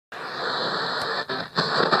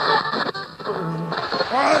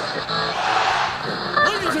What?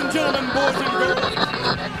 Ladies and gentlemen, boys and girls.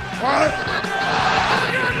 What?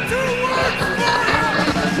 I got 2 words for you.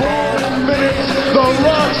 4 minutes, The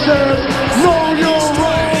Rock says, know your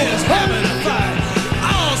role. Is having a fight.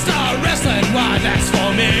 All-star wrestling, why that's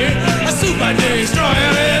for me. A Super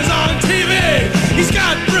Destroyer is on TV. He's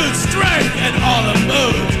got brute strength and all the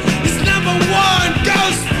moves. He's number 1, go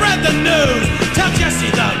spread the news. Tell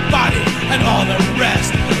Jesse the Body and all the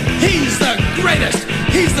rest. He's the greatest,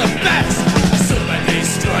 he's the best. A Super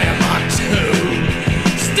Destroyer Mark II.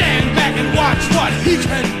 Stand back and watch what he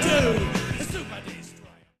can do. A Super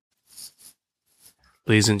Destroyer.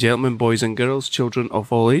 Ladies and gentlemen, boys and girls, children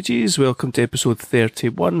of all ages, welcome to episode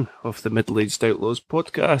 31 of the Middle-Aged Outlaws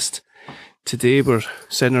podcast. Today we're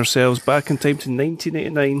sending ourselves back in time to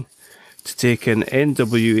 1989 to take in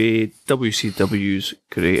NWA WCW's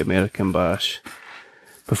Great American Bash.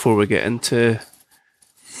 Before we get into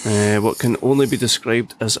what can only be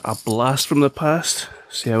described as a blast from the past,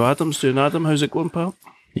 see how Adam's doing. Adam, how's it going, pal?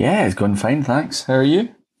 Yeah, it's going fine, thanks. How are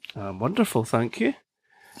you? Wonderful, thank you.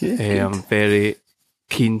 Good. I'm very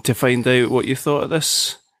keen to find out what you thought of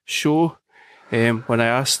this show. When I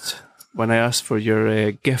asked for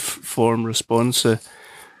your GIF form response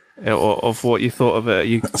of what you thought of it,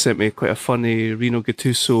 you sent me quite a funny Reno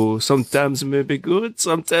Gattuso. Sometimes maybe good,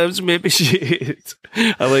 sometimes maybe shit.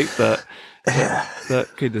 I like that. That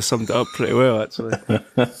kind of summed it up pretty well, actually.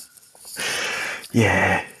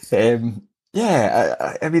 Yeah. I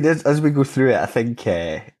mean, as we go through it, I think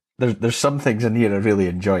there's some things in here I really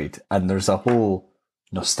enjoyed, and there's a whole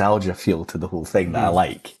nostalgia feel to the whole thing that I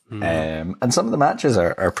like. And some of the matches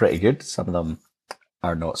are pretty good. Some of them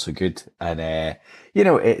are not so good. And, I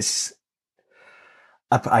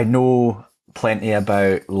know plenty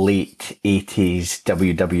about late 80s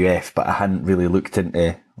WWF, but I hadn't really looked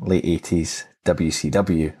into late 80s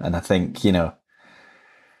WCW. And I think,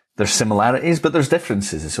 there's similarities, but there's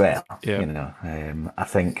differences as well. Yeah. I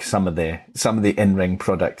think some of the in-ring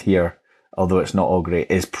product here, although it's not all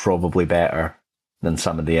great, is probably better than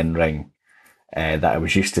some of the in-ring that I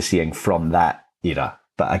was used to seeing from that era.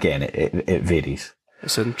 But again, it varies.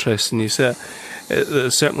 It's interesting. You said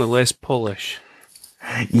it's certainly less polish.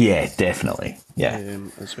 Yeah, definitely. Yeah.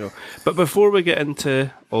 As well. But before we get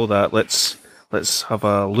into all that, let's have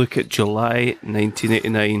a look at July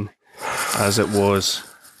 1989 as it was.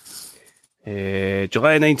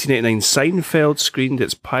 July 1989, Seinfeld screened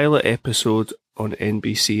its pilot episode on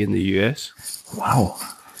NBC in the US. Wow.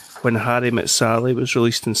 When Harry Met Sally was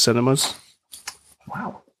released in cinemas.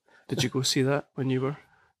 Wow. Did you go see that when you were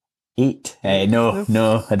 8?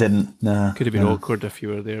 No, I didn't. No. Could have been awkward if you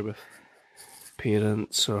were there with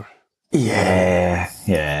parents or... Yeah,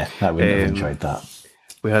 I wouldn't have enjoyed that.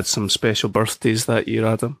 We had some special birthdays that year,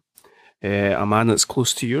 Adam. A man that's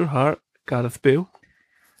close to your heart, Gareth Bale.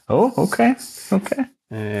 Oh, okay.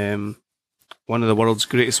 One of the world's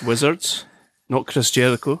greatest wizards, not Chris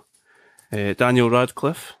Jericho. Daniel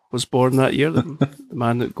Radcliffe was born that year. The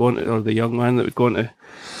young man that would go on to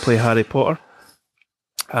play Harry Potter.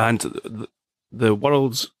 And the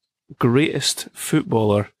world's greatest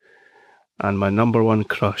footballer and my number one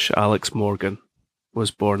crush, Alex Morgan,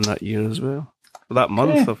 was born that year as well. That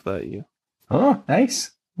month of that year. Oh,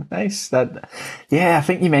 nice. I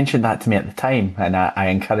think you mentioned that to me at the time, and I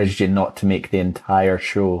encouraged you not to make the entire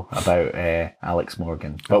show about Alex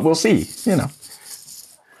Morgan. But we'll see,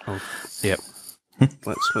 Oh, yep.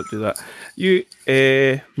 Let's not do that. You,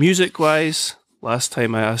 music-wise, last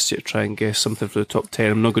time I asked you to try and guess something for the top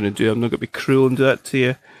 10. I'm not going to be cruel and do that to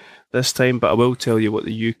you this time, but I will tell you what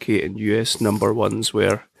the UK and US number ones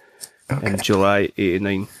were in July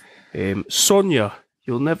 89. Sonia,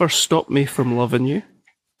 You'll Never Stop Me From Loving You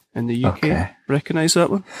in the UK. Okay. Recognise that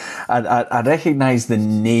one? I recognise the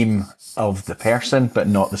name of the person, but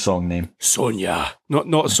not the song name. Sonia.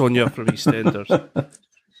 Not Sonia from EastEnders.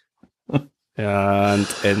 And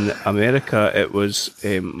in America, it was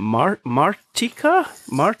Martika,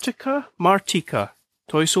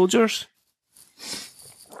 Toy Soldiers.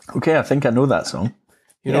 Okay, I think I know that song.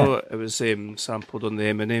 You know, it was sampled on the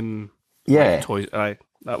Eminem. Yeah. Toy. Aye,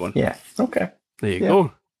 that one. Yeah. Okay. There you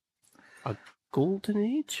go. A golden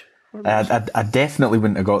age. I definitely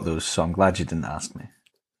wouldn't have got those, so I'm glad you didn't ask me.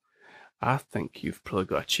 I think you've probably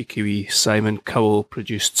got a cheeky wee Simon Cowell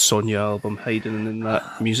produced Sonia album hiding in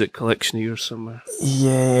that music collection of yours somewhere.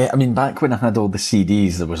 Yeah, I mean, back when I had all the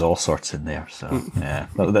CDs, there was all sorts in there. So, yeah,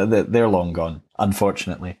 they're long gone,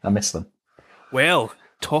 unfortunately. I miss them. Well,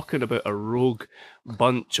 talking about a rogue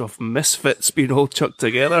bunch of misfits being all chucked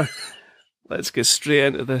together, let's get straight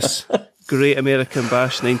into this Great American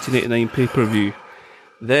Bash 1989 pay-per-view.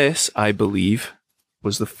 This, I believe,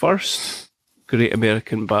 was the first Great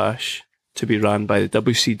American Bash to be ran by the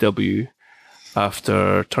WCW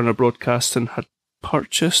after Turner Broadcasting had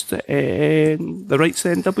purchased the rights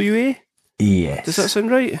to NWA. Yes. Does that sound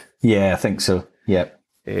right? Yeah, I think so. Yep.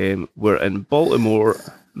 We're in Baltimore,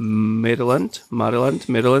 Maryland,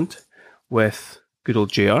 with good old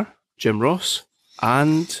JR, Jim Ross,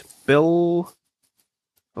 and Bill.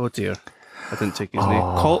 Oh dear, I didn't take his name.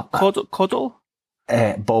 Caudle?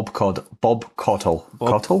 Bob Cottle. Bob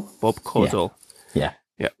Caudle. Yeah.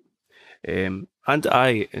 And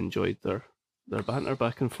I enjoyed their banter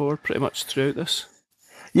back and forth pretty much throughout this.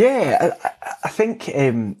 Yeah, I think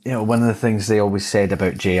one of the things they always said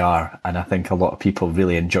about JR, and I think a lot of people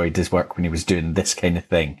really enjoyed his work when he was doing this kind of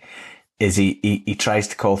thing, is he tries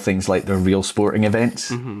to call things like they're real sporting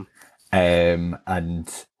events, and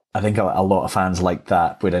I think a lot of fans like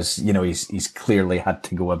that. Whereas he's clearly had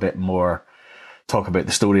to go a bit more, talk about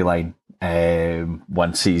the storyline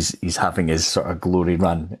once he's having his sort of glory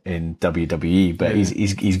run in WWE. But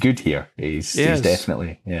he's good here. He's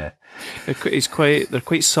definitely They're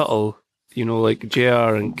quite subtle. Like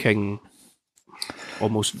JR and King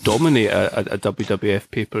almost dominate a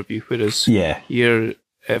WWF pay-per-view, whereas here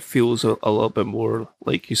it feels a little bit more,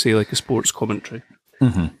 like you say, like a sports commentary.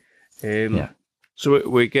 So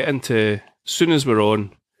we get into, as soon as we're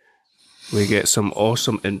on, we get some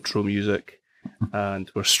awesome intro music,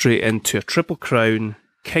 and we're straight into a Triple Crown,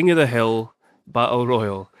 King of the Hill, Battle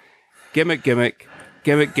Royal. Gimmick.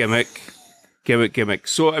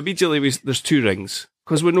 So immediately there's 2 rings.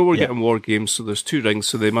 Because we know we're getting War Games, so there's 2 rings,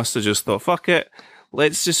 so they must have just thought, fuck it,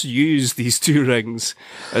 let's just use these 2 rings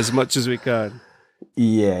as much as we can.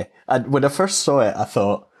 Yeah. And when I first saw it, I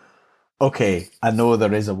thought, okay, I know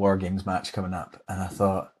there is a War Games match coming up. And I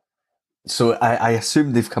thought, so I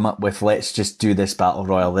assumed they've come up with, let's just do this Battle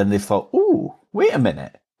Royal. Then they thought, oh, wait a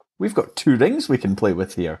minute. We've got 2 rings we can play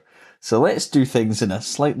with here. So let's do things in a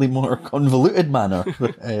slightly more convoluted manner.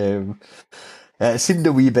 It seemed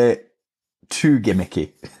a wee bit too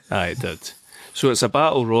gimmicky. It did. So it's a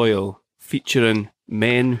Battle Royal featuring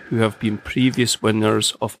men who have been previous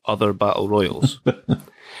winners of other Battle Royals.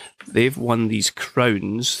 They've won these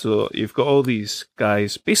crowns, so you've got all these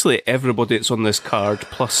guys, basically everybody that's on this card,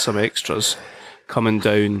 plus some extras, coming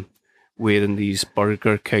down wearing these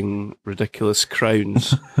Burger King ridiculous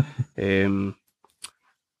crowns. And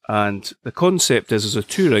the concept is there's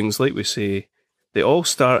 2 rings, like we say. They all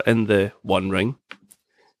start in the 1 ring.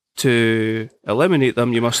 To eliminate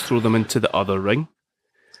them, you must throw them into the other ring.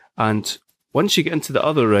 And once you get into the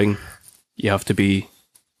other ring, you have to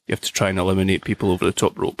try and eliminate people over the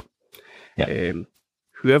top rope. Yeah.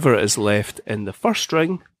 Whoever is left in the first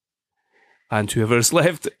ring and whoever is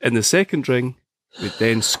left in the second ring would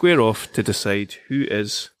then square off to decide who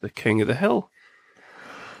is the King of the Hill.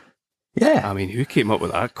 Yeah. I mean, who came up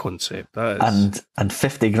with that concept? That is and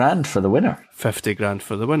 50 grand for the winner. 50 grand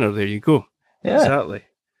for the winner. There you go. Yeah. Exactly.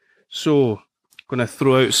 So, going to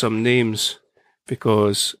throw out some names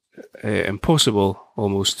because impossible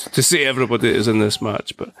almost to say everybody that is in this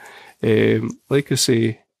match. But like I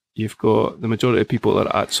say, you've got the majority of people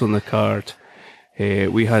that are on the card.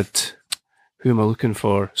 We had, who am I looking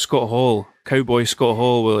for? Scott Hall, Cowboy Scott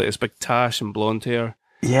Hall with his big tash and blonde hair.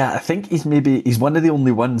 Yeah, I think he's one of the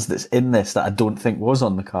only ones that's in this that I don't think was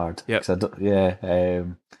on the card. Yep.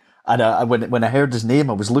 And when I heard his name,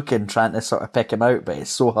 I was trying to sort of pick him out, but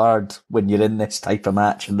it's so hard when you're in this type of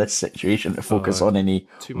match, in this situation, to focus on any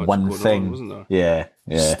one thing. Wasn't there?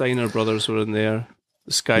 Yeah. Steiner Brothers were in there.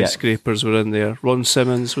 The Skyscrapers were in there. Ron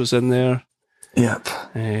Simmons was in there. Yep.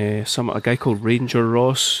 A guy called Ranger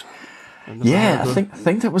Ross. Yeah, I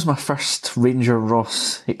think that was my first Ranger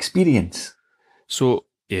Ross experience. So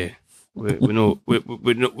yeah, we know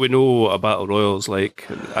we know a battle royals like.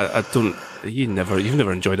 I don't. You've never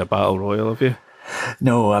enjoyed a battle royal, have you?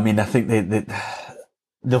 No, I mean I think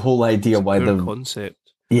the whole idea why the concept.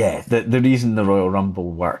 Yeah, the reason the Royal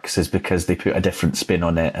Rumble works is because they put a different spin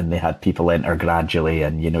on it and they had people enter gradually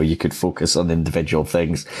and, you could focus on individual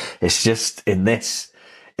things. It's just, in this,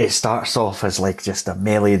 it starts off as like just a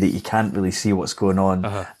melee that you can't really see what's going on.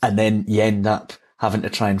 Uh-huh. And then you end up having to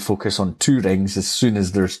try and focus on 2 rings as soon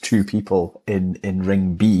as there's 2 people in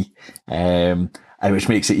ring B, which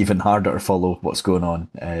makes it even harder to follow what's going on.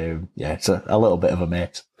 It's a little bit of a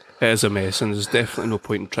mess. It is a mess, and there's definitely no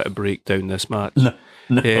point in trying to break down this match.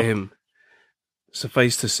 No.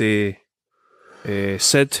 Suffice to say,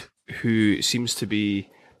 Sid, who seems to be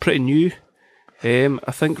pretty new,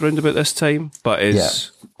 I think round about this time, but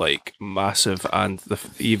is like massive, and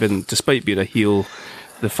even despite being a heel,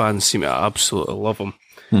 the fans seem to absolutely love him.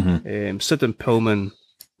 Mm-hmm. Sid and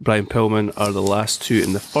Brian Pillman are the last 2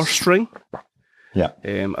 in the first ring. Yeah.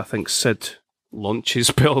 I think Sid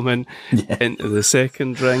launches Pillman into the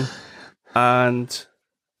second ring. And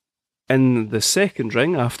in the second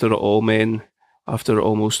ring, after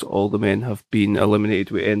almost all the men have been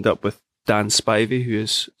eliminated, we end up with Dan Spivey, who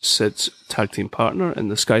is Sid's tag team partner in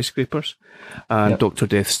the Skyscrapers, and Dr.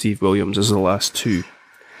 Death Steve Williams is the last two.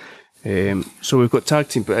 So we've got tag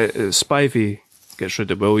team. Spivey gets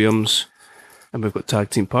rid of Williams, and we've got tag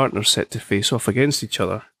team partners set to face off against each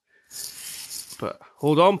other. But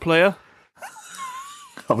hold on, player.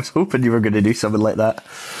 I was hoping you were going to do something like that.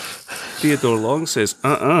 Theodore Long says,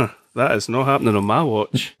 that is not happening on my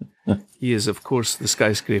watch. He is, of course, the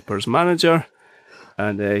Skyscrapers manager,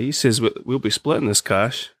 and he says we'll be splitting this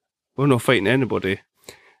cash. We're not fighting anybody.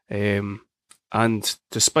 And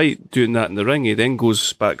despite doing that in the ring, he then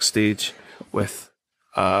goes backstage with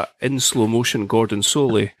in slow motion Gordon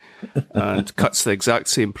Soley and cuts the exact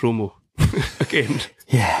same promo again.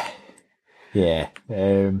 Yeah.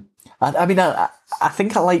 I mean, I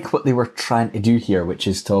think I like what they were trying to do here, which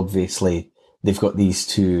is to obviously they've got these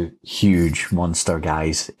two huge monster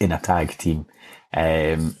guys in a tag team.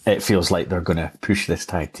 It feels like they're going to push this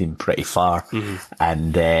tag team pretty far,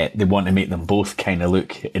 and they want to make them both kind of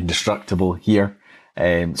look indestructible here.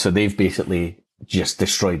 So they've basically just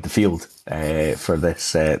destroyed the field for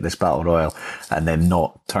this battle royal, and then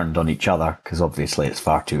not turned on each other, because obviously it's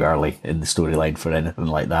far too early in the storyline for anything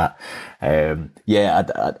like that.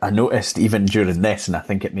 I noticed even during this, and I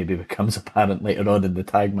think it maybe becomes apparent later on in the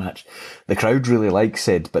tag match, the crowd really like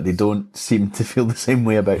Sid, but they don't seem to feel the same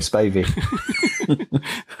way about Spivey.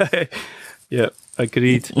 Yeah,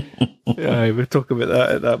 agreed. We'll talk about that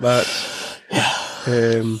at that match.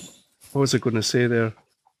 What was I going to say there?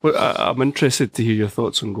 Well, I'm interested to hear your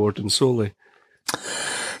thoughts on Gordon Soley.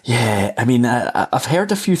 Yeah, I mean, I've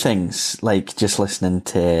heard a few things, like just listening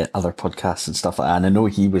to other podcasts and stuff like that, and I know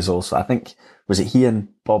he was also, I think, was it he and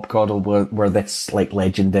Bob Caudle were this like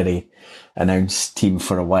legendary announced team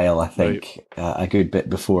for a while, I think, right. A good bit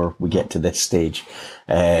before we get to this stage.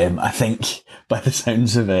 I think, by the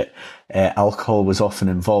sounds of it, alcohol was often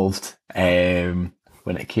involved when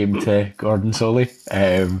it came to Gordon Soley.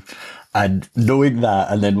 And knowing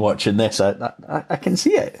that and then watching this, I can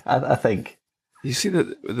see it, I think. You see,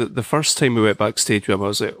 that the first time we went backstage with him, I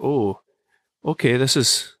was like, oh, okay, this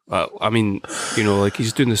is, I mean, you know, like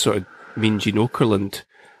he's doing this sort of Mean Gene Okerlund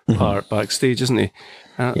part backstage, isn't he?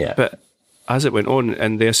 But as it went on,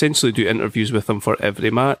 and they essentially do interviews with him for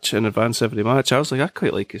every match, in advance every match, I was like, I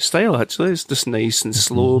quite like his style, actually. It's just nice and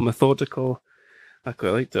slow, methodical. I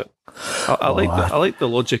quite liked it. I like the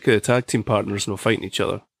logic of the tag team partners not fighting each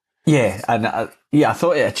other. Yeah, and I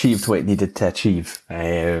thought it achieved what it needed to achieve,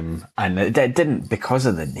 and it didn't, because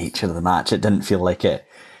of the nature of the match. It didn't feel like it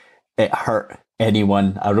hurt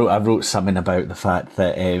anyone. I wrote something about the fact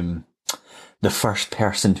that the first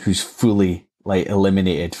person who's fully like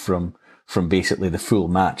eliminated from basically the full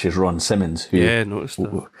match is Ron Simmons,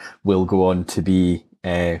 who will go on to be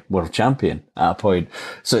world champion at a point.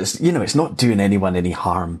 So it's not doing anyone any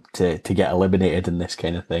harm to get eliminated in this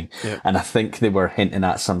kind of thing. Yeah. And I think they were hinting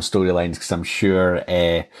at some storylines, because I'm sure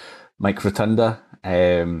Mike Rotunda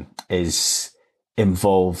is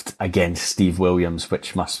involved against Steve Williams,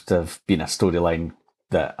 which must have been a storyline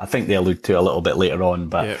that I think they allude to a little bit later on,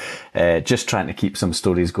 but just trying to keep some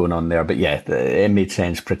stories going on there. But yeah, it made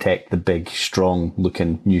sense, protect the big, strong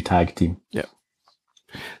looking new tag team. Yeah.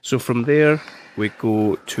 So from there, we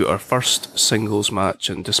go to our first singles match,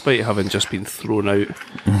 and despite having just been thrown out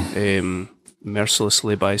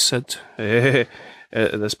mercilessly by Sid at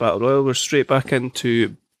this Battle Royal, we're straight back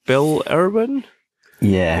into Bill Irwin.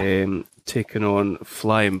 Yeah. Taking on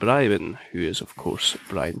Flying Brian, who is, of course,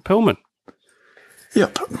 Brian Pillman.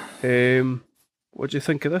 Yep. What do you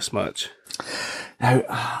think of this match? Now,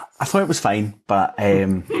 I thought it was fine, but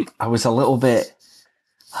I was a little bit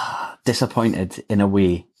disappointed in a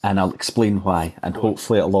way, and I'll explain why, and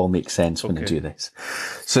hopefully it'll all make sense when I do this.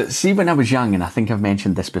 So, see, when I was young, and I think I've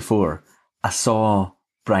mentioned this before, I saw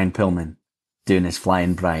Brian Pillman doing his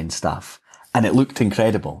Flying Brian stuff, and it looked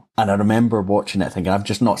incredible. And I remember watching it thinking, I've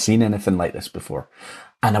just not seen anything like this before.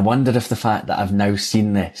 And I wonder if the fact that I've now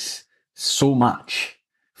seen this so much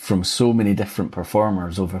from so many different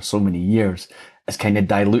performers over so many years has kind of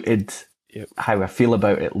diluted how I feel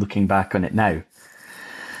about it looking back on it now.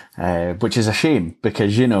 Which is a shame,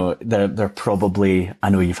 because, you know, they're probably, I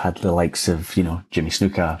know you've had the likes of, you know, Jimmy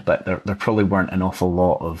Snuka, but there probably weren't an awful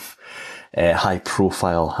lot of high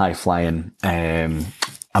profile, high flying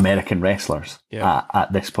American wrestlers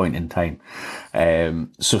at this point in time.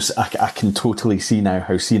 So I can totally see now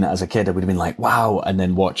how seeing it as a kid, I would have been like, wow. And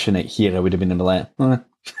then watching it here, I would have been like,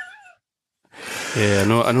 Yeah, I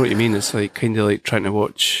know what you mean. It's like kind of like trying to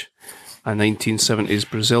watch a 1970s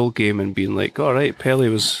Brazil game and being like, all right, Pele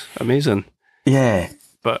was amazing. Yeah.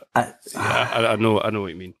 But I know what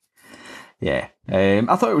you mean. Yeah.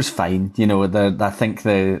 I thought it was fine. You know, I think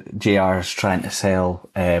the JR is trying to sell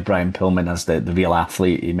Brian Pillman as the real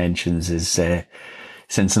athlete. He mentions his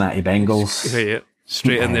Cincinnati Bengals. Yeah.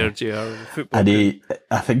 Straight in there, JR. Football. And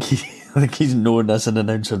I think he's known as an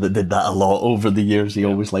announcer that did that a lot over the years. He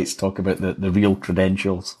always likes to talk about the real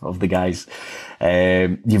credentials of the guys.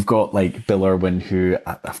 You've got like Bill Irwin, who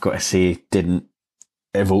I've got to say didn't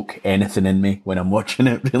evoke anything in me when I'm watching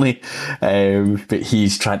it, really. But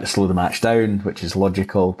he's trying to slow the match down, which is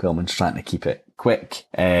logical. Pillman's trying to keep it quick.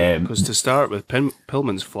 Because to start with,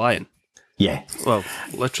 Pillman's flying. Yeah. Well,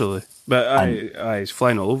 literally. But he's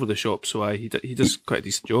flying all over the shop, so he does quite a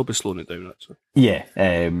decent job of slowing it down, actually. Yeah,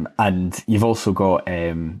 and you've also got,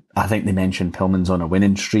 I think they mentioned Pillman's on a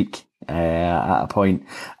winning streak at a point,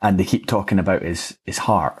 and they keep talking about his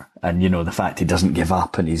heart, and, you know, the fact he doesn't give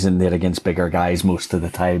up, and he's in there against bigger guys most of the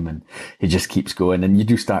time, and he just keeps going, and you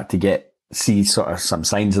do start to see sort of some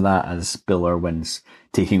signs of that as Bill Irwin's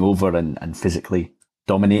taking over and physically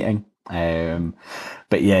dominating.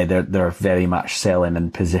 But yeah, they're very much selling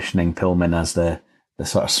and positioning Pillman as the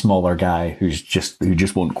sort of smaller guy who just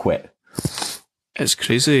won't quit. It's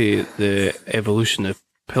crazy the evolution of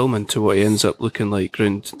Pillman to what he ends up looking like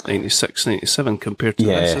around 96, 97 compared to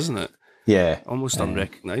this, isn't it? Yeah. Almost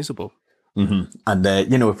unrecognisable. Mm-hmm.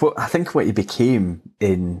 And, you know, I think what he became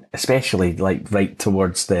especially like right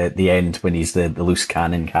towards the end when he's the loose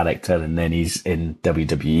cannon character and then he's in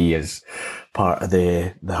WWE as part of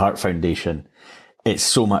the Hart Foundation, it's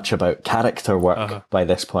so much about character work by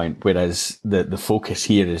this point, whereas the focus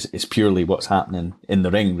here is purely what's happening in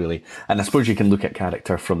the ring, really. And I suppose you can look at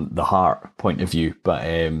character from the Hart point of view, but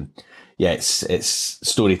it's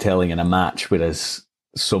storytelling in a match, whereas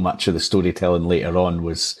so much of the storytelling later on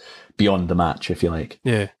was beyond the match, if you like.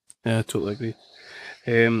 Yeah, I totally agree.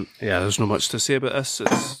 There's not much to say about this.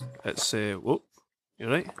 It's whoa,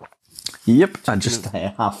 you're right. Yep, I just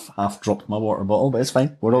half dropped my water bottle, but it's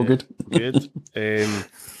fine. We're all good. Good.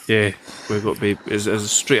 We've got it's a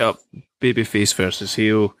straight up babyface versus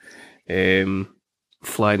heel,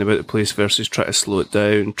 flying about the place versus try to slow it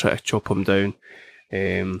down, try to chop him down.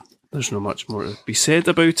 There's not much more to be said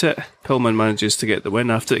about it. Pillman manages to get the win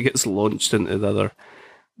after it gets launched into the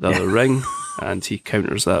other ring, and he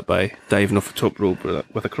counters that by diving off the top rope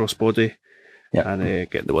with a crossbody and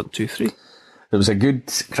getting the 1, 2, 3. There was a good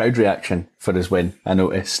crowd reaction for his win, I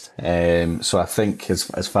noticed. So I think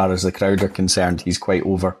as far as the crowd are concerned, he's quite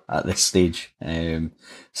over at this stage.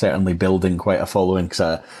 Certainly building quite a following,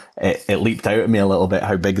 because it leaped out at me a little bit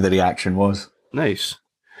how big the reaction was. Nice.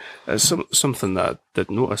 It's something that I did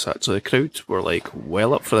notice, actually. The crowd were like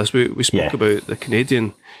well up for this. We spoke about the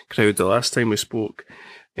Canadian crowd the last time we spoke.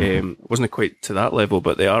 Wasn't quite to that level,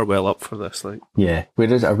 but they are well up for this. Like, yeah.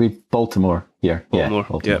 Are we Baltimore here? Baltimore.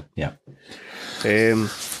 Yeah.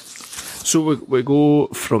 So we go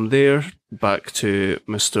from there back to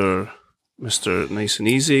Mr. Nice and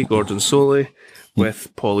Easy, Gordon Soley,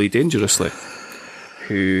 with Paulie Dangerously,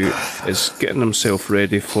 who is getting himself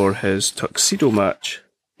ready for his tuxedo match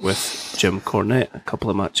with Jim Cornette a couple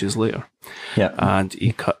of matches later. Yeah. And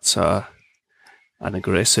he cuts an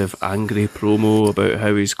aggressive, angry promo about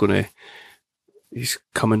how he's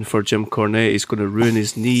coming for Jim Cornette, he's going to ruin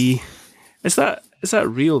his knee. Is that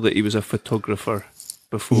real that he was a photographer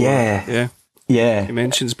before? Yeah. He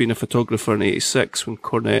mentions being a photographer in '86 when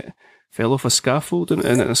Cornette fell off a scaffold in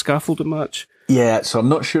a scaffolding match. Yeah, so I'm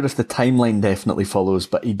not sure if the timeline definitely follows,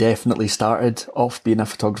 but he definitely started off being a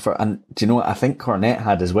photographer. And do you know what? I think Cornette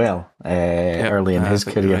had as well early in his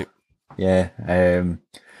career. Right. Yeah.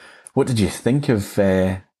 What did you think of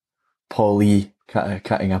Paulie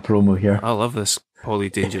cutting a promo here? I love this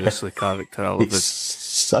Paulie Dangerously character. I love this.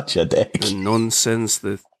 Such a dick. The nonsense,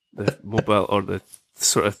 the mobile, or the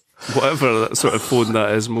sort of whatever that sort of phone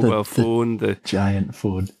that is, mobile phone. The giant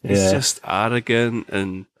phone. It's just arrogant,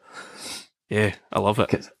 and yeah, I love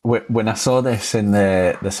it. When I saw this in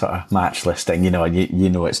the sort of match listing, you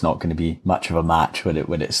know it's not going to be much of a match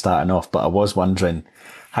when it's starting off, but I was wondering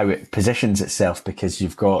how it positions itself, because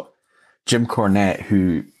you've got Jim Cornette,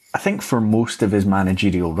 who I think for most of his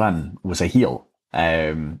managerial run was a heel.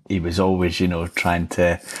 He was always, trying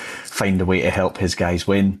to find a way to help his guys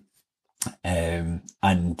win.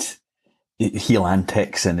 And heel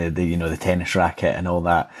antics and the tennis racket and all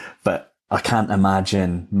that. But I can't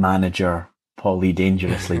imagine manager Paulie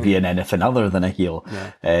Dangerously being anything other than a heel.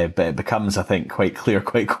 Yeah. But it becomes, I think, quite clear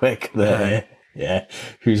quite quick that,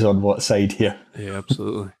 who's on what side here. Yeah,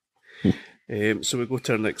 absolutely. So we go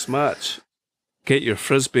to our next match. Get your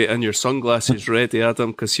frisbee and your sunglasses ready,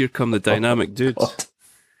 Adam, because here come the dynamic dudes. God.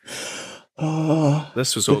 Oh,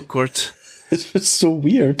 This was awkward. this was so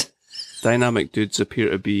weird. Dynamic dudes appear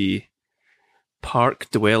to be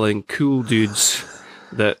park-dwelling cool dudes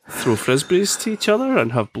that throw frisbees to each other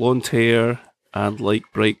and have blonde hair and like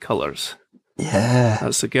bright colours. Yeah.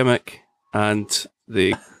 That's the gimmick. And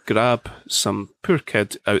they grab some poor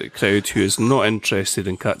kid out of the crowd who is not interested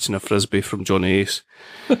in catching a frisbee from Johnny Ace.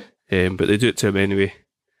 But they do it to him anyway.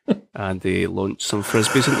 And they launch some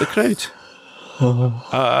frisbees into the crowd.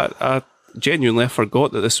 I genuinely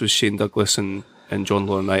forgot that this was Shane Douglas and John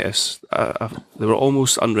Laurinaitis. They were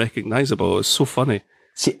almost unrecognisable. It was so funny.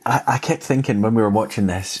 See, I kept thinking when we were watching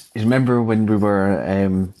this, you remember when we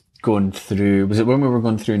were going through, was it when we were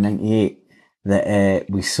going through 98 that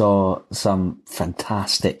we saw some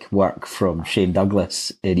fantastic work from Shane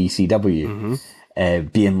Douglas in ECW,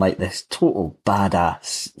 being like this total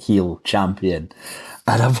badass heel champion.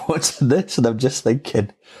 And I'm watching this and I'm just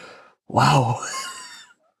thinking, wow.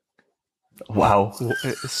 Wow.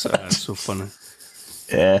 It's so funny.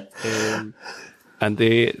 Yeah. And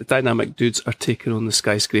the dynamic dudes are taking on the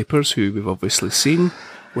Skyscrapers, who we've obviously seen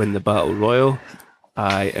win the Battle Royal.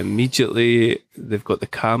 They've got the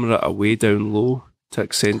camera away down low to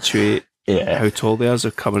accentuate how tall they are as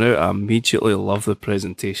they're coming out. I immediately love the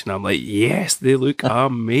presentation. I'm like, yes, they look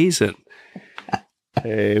amazing.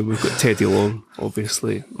 We've got Teddy Long,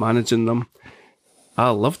 obviously, managing them.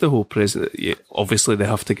 I love the whole obviously, they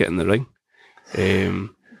have to get in the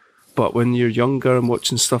ring. But when you're younger and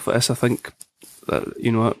watching stuff like this, I think that,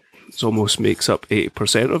 it almost makes up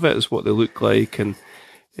 80% of it is what they look like and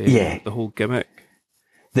the whole gimmick.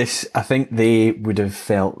 I think they would have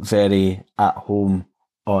felt very at home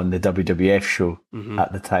on the WWF show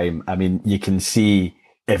at the time. I mean, you can see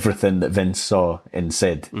everything that Vince saw in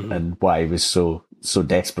Sid and why he was so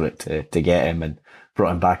desperate to get him and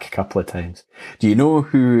brought him back a couple of times. Do you know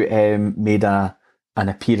who made an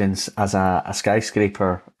appearance as a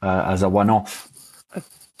skyscraper as a one-off? I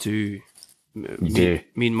do. Do.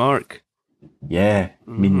 Mean Mark. Yeah,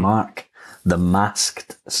 Mean Mark. The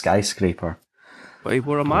masked skyscraper. But he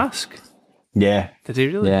wore a mask. Yeah. Did he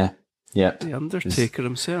really? Yeah. Yep. The Undertaker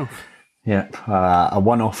himself. Yep. A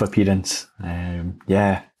one-off appearance.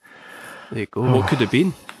 Yeah. There you go. What could have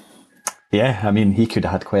been? Yeah, I mean, he could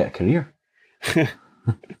have had quite a career.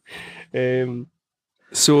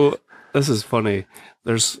 So, this is funny.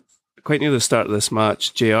 There's quite near the start of this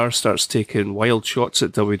match, JR starts taking wild shots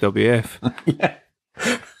at WWF. Yeah.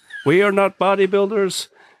 We are not bodybuilders.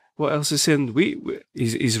 What else is he saying?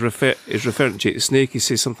 He's referring to Jake the Snake. He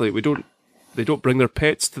says something like, they don't bring their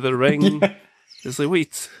pets to the ring. Yeah. It's like,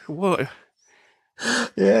 wait, what?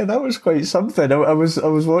 Yeah, that was quite something. I was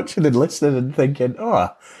watching and listening and thinking, oh,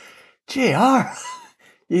 JR,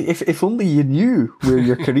 if only you knew where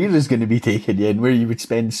your career is going to be taking you and where you would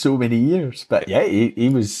spend so many years. But yeah, he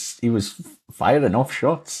was firing off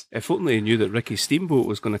shots. If only he knew that Ricky Steamboat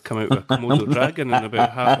was going to come out with a Komodo dragon in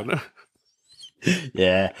about half an hour.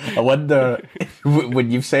 Yeah, I wonder when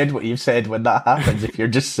you've said what you've said, when that happens, if you're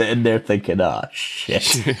just sitting there thinking, oh,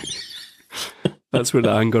 shit. That's where the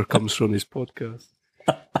anger comes from, this podcast.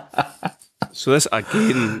 So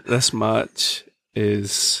this match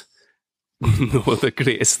is not the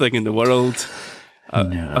greatest thing in the world.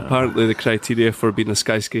 No. Apparently the criteria for being a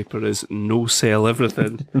skyscraper is no sell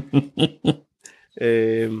everything.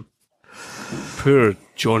 Poor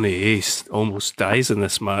Johnny Ace almost dies in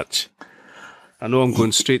this match. I know I'm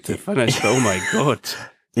going straight to the finish, but oh my God.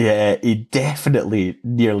 Yeah, he definitely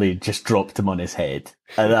nearly just dropped him on his head.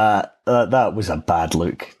 And that was a bad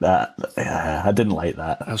look. I didn't like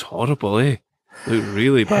that. That was horrible, eh? It looked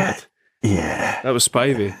really bad. Yeah. That was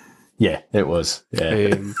Spivey. Yeah, it was.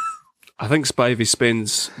 Yeah. I think Spivey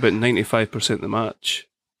spends about 95% of the match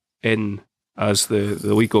in as the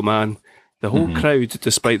legal man. The whole crowd,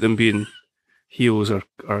 despite them being heels,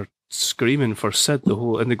 are screaming for Sid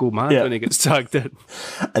and they go mad when he gets tagged in.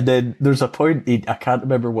 And then there's a point, I can't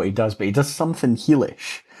remember what he does, but he does something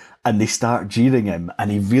heelish and they start jeering him and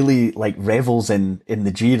he really revels in the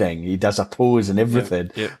jeering. He does a pose and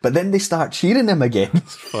everything. Yeah. But then they start cheering him again.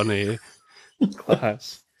 It's funny, eh?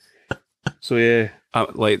 Class. So yeah,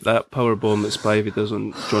 like that powerbomb that Spivey does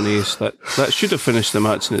on Johnny Ace, that should have finished the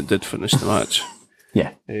match, and it did finish the match.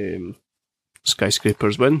 Yeah.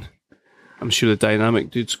 Skyscrapers win. I'm sure the dynamic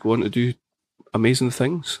dudes go on to do amazing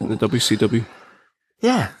things in the WCW.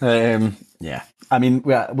 Yeah. Yeah. I mean,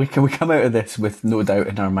 we come out of this with no doubt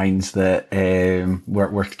in our minds that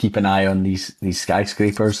we're to keep an eye on these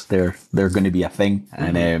skyscrapers. They're going to be a thing.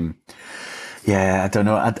 And yeah, I don't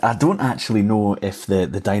know. I don't actually know if the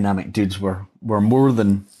dynamic dudes were more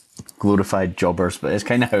than glorified jobbers, but it's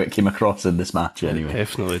kind of how it came across in this match anyway.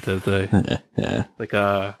 Definitely did. Yeah. Like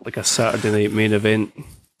a Saturday night main event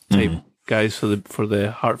type guys for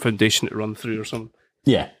the Heart Foundation to run through or something.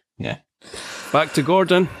 Yeah. Back to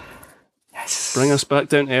Gordon. Yes. Bring us back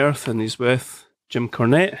down to earth, and he's with Jim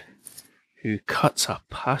Cornette, who cuts a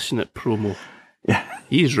passionate promo. Yeah.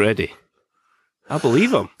 He's ready. I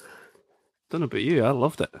believe him. Don't know about you, I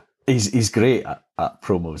loved it. He's great at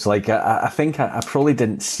promos. Like, I think I probably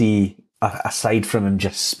didn't see, aside from him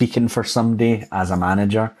just speaking for somebody as a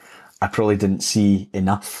manager, I probably didn't see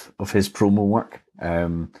enough of his promo work.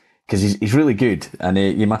 Because he's really good, and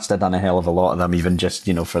he must have done a hell of a lot of them, even just,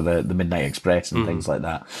 for the Midnight Express and things like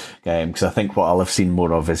that. Because I think what I'll have seen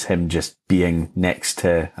more of is him just being next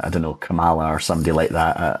to, I don't know, Kamala or somebody like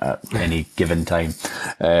that at any given time.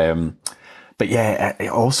 But yeah, it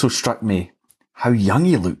also struck me how young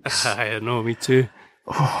he looks. I know, me too.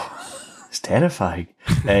 It's terrifying.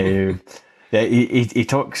 Yeah, he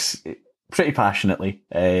talks pretty passionately.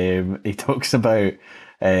 He talks about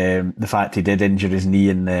the fact he did injure his knee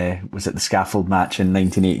in the scaffold match in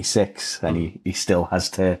 1986, and he still has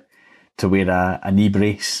to wear a knee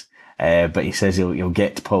brace. But he says he'll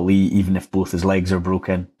get to Paul Lee even if both his legs are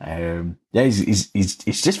broken. Yeah, he's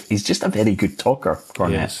just a very good talker,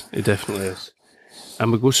 Cornette. Yes, he definitely is.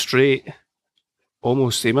 And we go straight.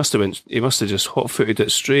 Almost, he must have just hot-footed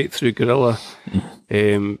it straight through Gorilla,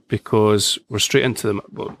 because we're straight into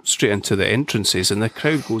the entrances, and the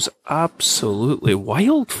crowd goes absolutely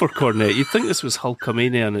wild for Cornette. You'd think this was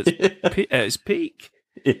Hulkamania at its peak.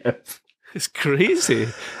 Yeah, It's crazy.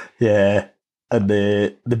 yeah, and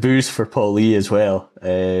the boos for Paul Lee as well.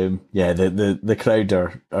 Yeah, the crowd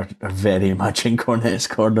are very much in Cornette's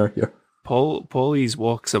corner here. Paulie's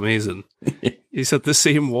walk's amazing. He's had the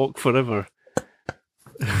same walk forever.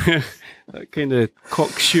 That kind of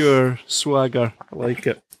cocksure swagger, I like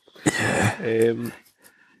it.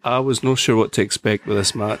 I was not sure what to expect with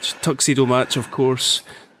this match. Tuxedo match, of course.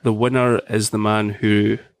 The winner is the man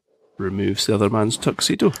who removes the other man's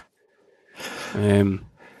tuxedo.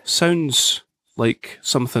 Sounds like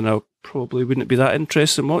something I probably wouldn't be that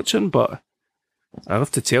interested in watching, but I have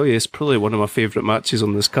to tell you, it's probably one of my favourite matches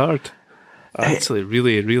on this card. I actually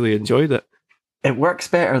really, really enjoyed it. It works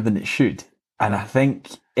better than it should. And I think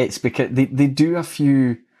it's because they do a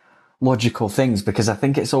few logical things, because I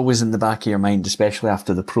think it's always in the back of your mind, especially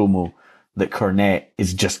after the promo, that Cornette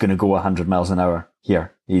is just going to go 100 miles an hour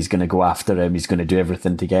here. He's going to go after him. He's going to do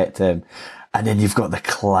everything to get to him. And then you've got the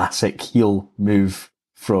classic heel move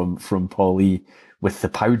from Paul Lee with the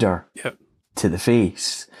powder to the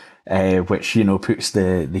face, which, puts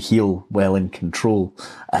the heel well in control.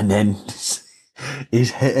 And then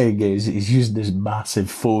he's he's using this massive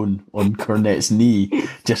phone on Cornette's knee,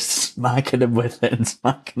 just smacking him with it.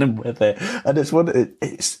 And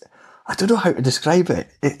it's I don't know how to describe it.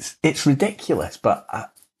 It's ridiculous, but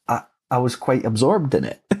I was quite absorbed in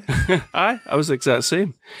it. I was the exact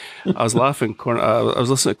same. I was laughing. I was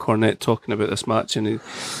listening to Cornette talking about this match, and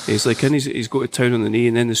he's like, and he's got to town on the knee,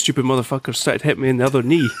 and then the stupid motherfucker started hitting me in the other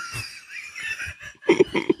knee.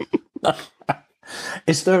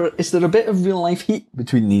 Is there a bit of real life heat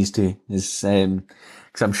between these two? Because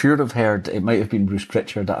I'm sure I've heard, it might have been Bruce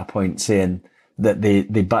Pritchard at a point saying that they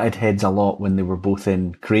butted heads a lot when they were both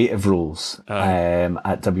in creative roles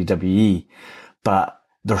at WWE, but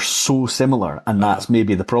they're so similar, and that's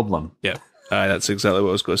maybe the problem. Yeah, that's exactly what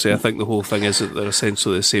I was going to say. I think the whole thing is that they're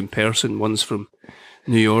essentially the same person. One's from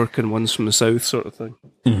New York and one's from the South, sort of thing.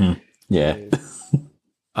 Mm-hmm. Yeah.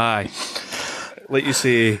 Like you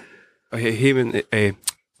say, Heyman,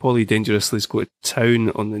 Paulie Dangerously's got a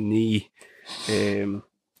town on the knee.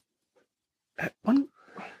 At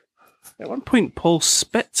one point, Paul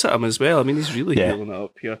spits at him as well. I mean, he's really healing it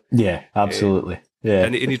up here. Yeah, absolutely. Yeah,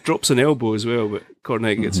 and he drops an elbow as well, but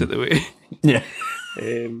Cornette gets it the way. Yeah.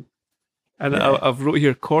 I've wrote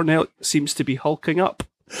here, Cornette seems to be hulking up.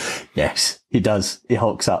 Yes, he does. He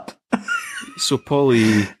hulks up. So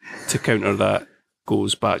Paulie, to counter that,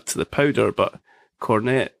 goes back to the powder, but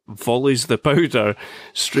Cornette volleys the powder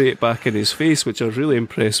straight back in his face, which I was really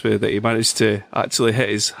impressed with, that he managed to actually hit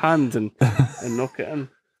his hand and knock it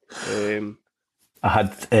in. I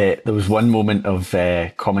had there was one moment of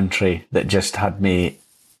commentary that just had me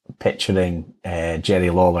picturing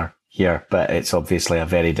Jerry Lawler here, but it's obviously a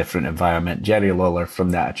very different environment. Jerry Lawler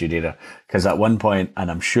from the Attitude Era, because at one point,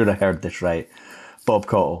 and I'm sure I heard this right, Bob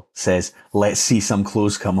Caudle says, "Let's see some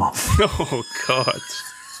clothes come off." Oh God!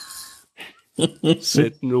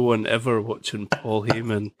 Said no one ever watching Paul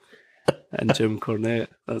Heyman and Jim Cornette.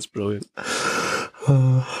 That's brilliant.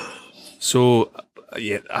 So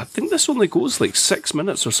Yeah, I think this only goes like 6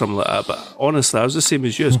 minutes or something like that. But honestly, I was the same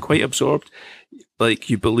as you. I was quite absorbed. Like,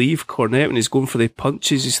 you believe Cornette when he's going for the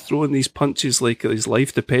punches. He's throwing these punches like his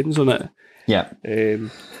life depends on it. Yeah.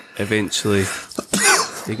 Eventually,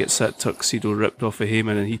 he gets that tuxedo ripped off of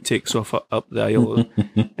Heyman, and he takes off up the aisle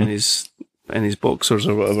in his boxers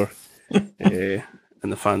or whatever. And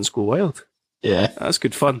the fans go wild. Yeah. That's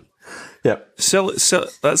good fun. Yep.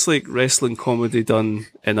 That's like wrestling comedy done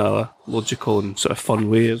in a logical and sort of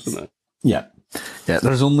fun way, isn't it? Yeah. Yeah.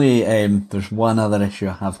 There's only there's one other issue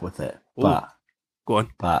I have with it, but go on.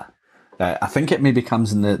 But I think it maybe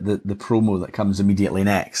comes in the promo that comes immediately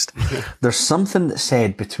next. There's something that's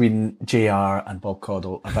said between JR and Bob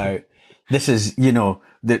Caudle about this is,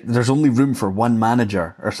 there's only room for one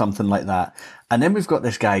manager or something like that. And then we've got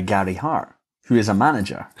this guy, Gary Hart, who is a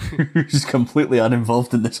manager, who's completely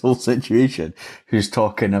uninvolved in this whole situation, who's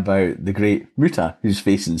talking about the great Muta, who's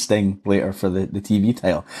facing Sting later for the TV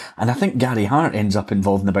title. And I think Gary Hart ends up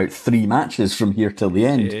involved in about 3 matches from here till the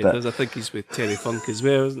end. Yeah, I think he's with Terry Funk as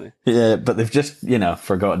well, isn't he? Yeah, but they've just,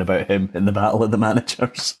 forgotten about him in the Battle of the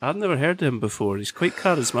Managers. I've never heard of him before. He's quite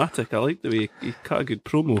charismatic. I like the way he cut a good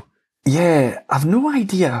promo. Yeah, I've no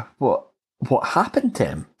idea what happened to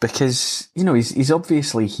him, because he's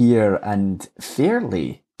obviously here and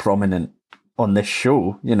fairly prominent on this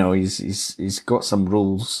show. He's got some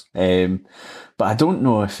roles, but I don't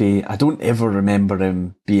know if I don't ever remember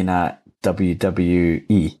him being at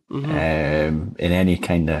WWE in any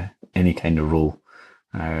kind of role,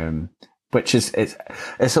 which is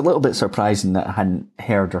it's a little bit surprising that I hadn't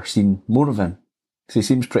heard or seen more of him, because he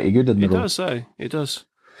seems pretty good in the role. He does.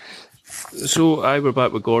 So we're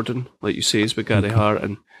back with Gordon, like you say, is with Gary Hart,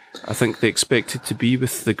 and I think they expected to be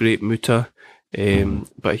with the Great Muta,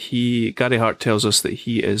 but Gary Hart tells us that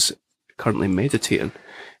he is currently meditating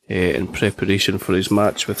in preparation for his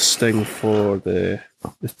match with Sting for the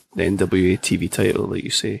NWA TV title, like you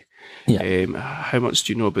say. Yeah. How much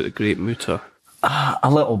do you know about the Great Muta? A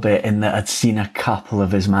little bit, in that I'd seen a couple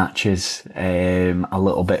of his matches a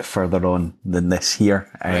little bit further on than this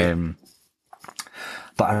here. Right.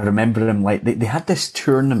 But I remember him, like, they had this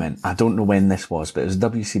tournament, I don't know when this was, but it was a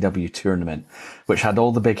WCW tournament, which had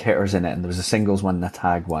all the big hitters in it, and there was a singles one and a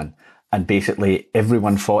tag one, and basically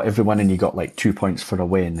everyone fought everyone, and you got like 2 points for a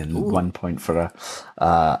win, and 1 point for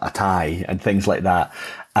a tie, and things like that.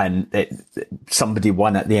 And somebody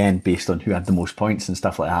won at the end based on who had the most points and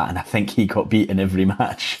stuff like that, and I think he got beat in every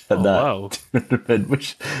match at tournament,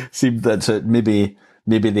 which seemed that maybe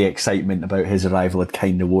the excitement about his arrival had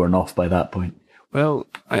kind of worn off by that point. Well,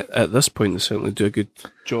 at this point, they certainly do a good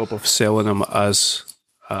job of selling him as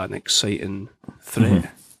an exciting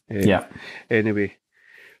threat. Yeah. Anyway,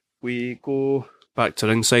 we go back to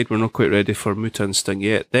ringside. We're not quite ready for Muta and Sting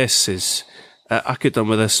yet. This is... I could have done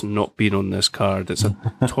with this not being on this card. It's a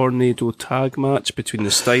tornado tag match between the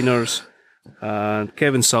Steiners and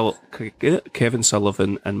Kevin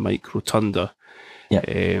Sullivan and Mike Rotunda.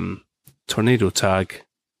 Yeah. Tornado tag.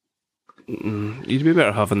 You'd be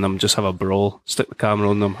better having them just have a brawl, stick the camera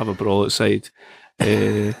on them, have a brawl outside,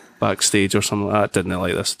 backstage or something like that. Didn't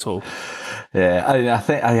like this at all. Yeah,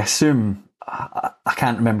 I assume, I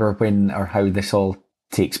can't remember when or how this all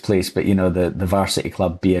takes place, but the Varsity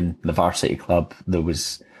Club being the Varsity Club, there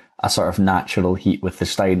was a sort of natural heat with the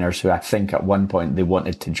Steiners, who I think at one point they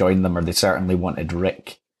wanted to join them, or they certainly wanted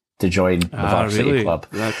Rick to join the Varsity Club.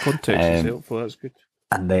 That context is helpful, that's good.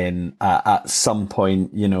 And then at some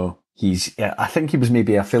point, I think he was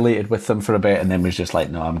maybe affiliated with them for a bit, and then was just like,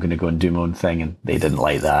 no, I'm going to go and do my own thing, and they didn't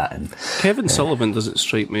like that. And Kevin Sullivan doesn't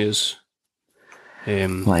strike me as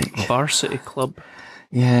like Varsity Club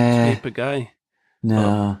type of guy.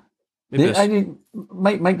 No. I mean,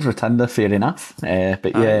 Mike Rotunda, fair enough.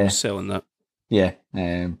 But yeah. I'm selling that. Yeah.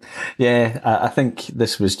 I think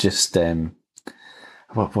this was just,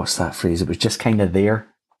 what's that phrase? It was just kind of there.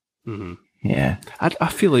 Mm-hmm. Yeah. I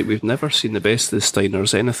feel like we've never seen the best of the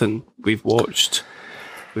Steiners. Anything we've watched,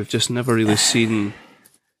 we've just never really seen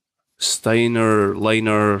Steiner,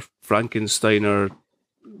 Liner, Frankensteiner,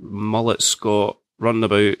 Mullet Scott,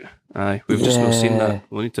 Runabout. We've just not seen that.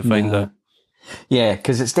 We'll need to find that. Yeah,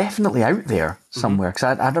 because it's definitely out there somewhere.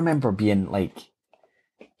 Because I remember being like,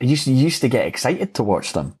 I used to get excited to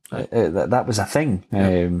watch them. That was a thing.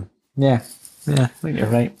 Yeah, I think you're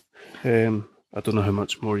right. I don't know how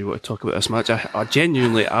much more you want to talk about this match. I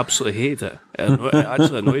genuinely absolutely hated it. It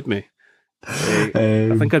actually annoyed me.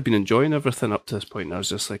 I think I'd been enjoying everything up to this point, and I was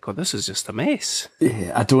just like, oh, this is just a mess.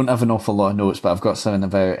 Yeah, I don't have an awful lot of notes, but I've got something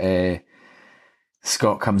about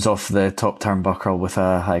Scott comes off the top turnbuckle with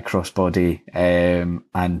a high crossbody,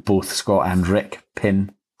 and both Scott and Rick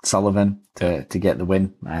pin Sullivan to get the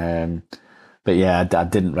win. But yeah, I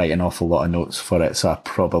didn't write an awful lot of notes for it, so I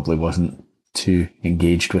probably wasn't too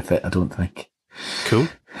engaged with it, I don't think. Cool.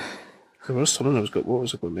 There was something what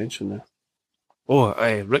was I going to mention there? Oh,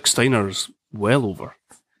 Rick Steiner's well over.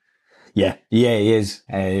 Yeah, he is.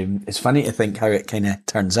 It's funny to think how it kind of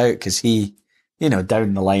turns out, because he, well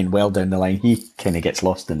down the line, he kind of gets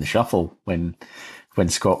lost in the shuffle when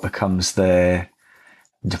Scott becomes what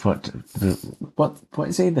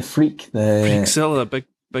is he? The freak? Freakzilla, big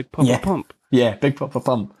Papa Pump. Yeah, Big Papa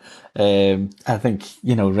Pump. I think,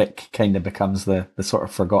 Rick kind of becomes the sort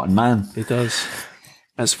of forgotten man. He does.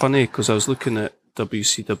 It's funny because I was looking at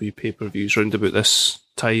WCW pay-per-views round about this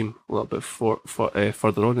time, a little bit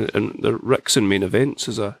further on, and the Rick's in main events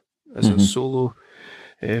as a solo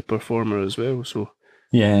performer as well. So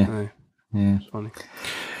yeah, it's funny.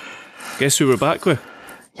 Guess who we're back with?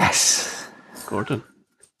 Yes, Gordon.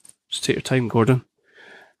 Just take your time, Gordon.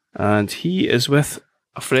 And he is with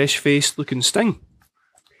a fresh-faced looking Sting,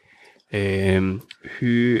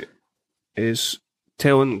 who is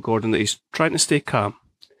telling Gordon that he's trying to stay calm.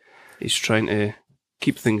 He's trying to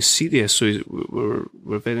keep things serious, so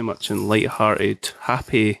we're very much in light-hearted,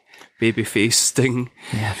 happy, babyface Sting.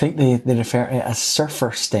 Yeah, I think they refer to it as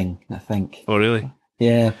Surfer Sting, I think. Oh, really?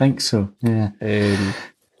 Yeah, I think so, yeah.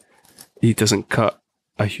 He doesn't cut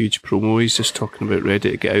a huge promo, he's just talking about ready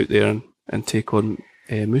to get out there and take on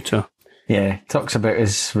Muta. Yeah, talks about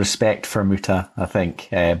his respect for Muta, I think,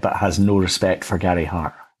 but has no respect for Gary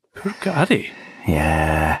Hart. Poor Gary.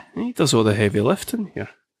 Yeah. He does all the heavy lifting here.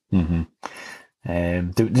 Mm-hmm.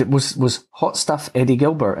 Was Hot Stuff Eddie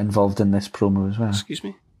Gilbert involved in this promo as well? Excuse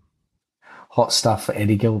me? Hot Stuff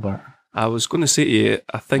Eddie Gilbert. I was going to say to you,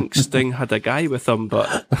 I think Sting had a guy with him,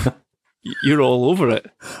 but you're all over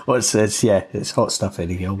it. Well, it's Hot Stuff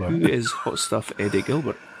Eddie Gilbert. Who is Hot Stuff Eddie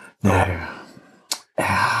Gilbert? Now,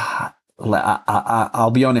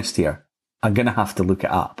 I'll be honest here. I'm going to have to look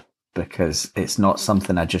it up because it's not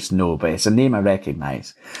something I just know, but it's a name I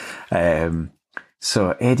recognise.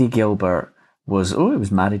 So Eddie Gilbert he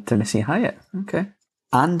was married to Missy Hyatt. Okay.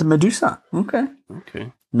 And Medusa. Okay.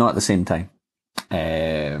 Not at the same time.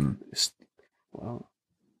 Wow.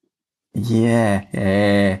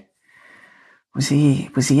 Yeah. Was he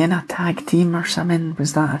in a tag team or something?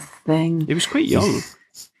 Was that a thing? He was quite young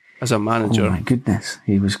as a manager. Oh my goodness.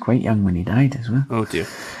 He was quite young when he died as well. Oh dear.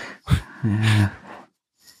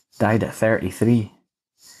 Died at 33.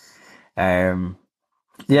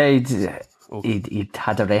 He'd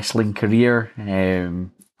had a wrestling career.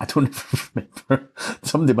 I don't remember.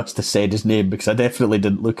 Somebody must have said his name because I definitely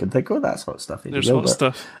didn't look and think, oh, that's Hot Stuff. There's Hot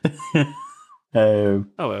Stuff. Oh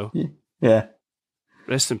well. Yeah.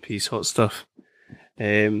 Rest in peace, Hot Stuff.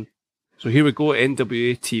 So here we go,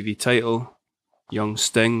 NWA TV title, Young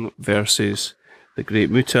Sting versus the Great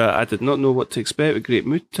Muta. I did not know what to expect with Great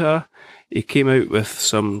Muta. He came out with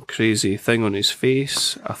some crazy thing on his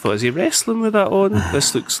face. I thought, is he wrestling with that on?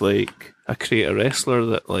 This looks like a creator wrestler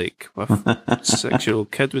that like a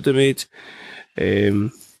 6-year-old kid would have made.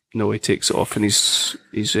 No, he takes it off and he's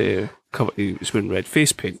wearing red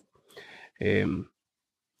face paint.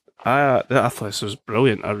 I thought this was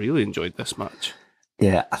brilliant. I really enjoyed this match.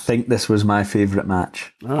 Yeah, I think this was my favourite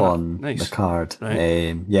match on the card.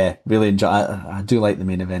 Right. Really enjoy. I do like the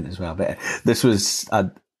main event as well, but this was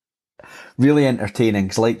really entertaining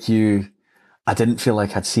because, like you, I didn't feel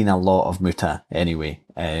like I'd seen a lot of Muta anyway.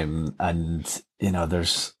 And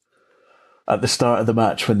there's at the start of the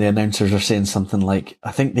match when the announcers are saying something like,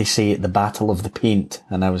 I think they say the Battle of the Paint,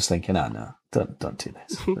 and I was thinking, no, don't do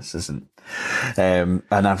this. This isn't. And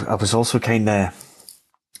I was also kind of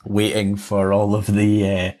waiting for all of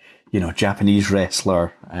the Japanese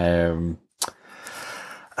wrestler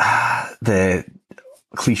the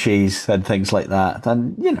cliches and things like that,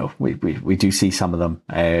 and we do see some of them,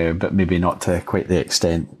 but maybe not to quite the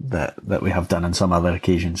extent that we have done on some other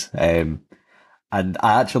occasions. And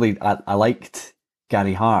I liked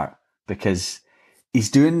Gary Hart because he's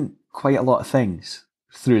doing quite a lot of things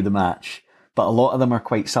through the match, but a lot of them are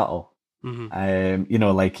quite subtle. Mm-hmm.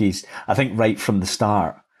 I think right from the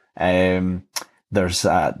start, there's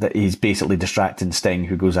that he's basically distracting Sting,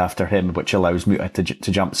 who goes after him, which allows Muta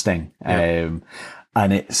to jump Sting. Yep.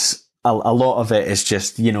 And it's a lot of it is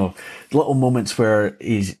just little moments where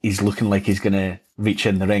he's looking like he's gonna reach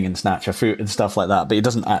in the ring and snatch a foot and stuff like that, but he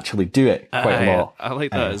doesn't actually do it quite a lot. I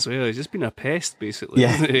like that as well. He's just been a pest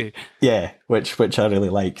basically. Yeah, which I really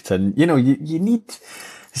liked, and you need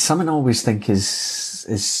something I always think is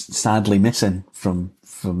sadly missing from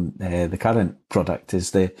the current product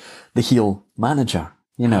is the heel manager.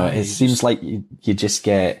 It seems like you just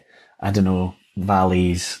get, I don't know,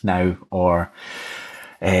 Valleys now or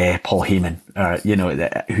Paul Heyman, or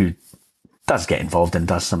who does get involved and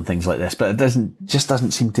does some things like this, but it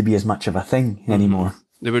doesn't seem to be as much of a thing anymore.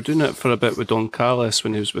 They were doing it for a bit with Don Callis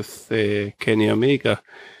when he was with Kenny Omega,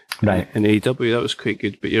 Right. in AEW. That was quite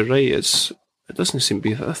good. But you're right, it doesn't seem to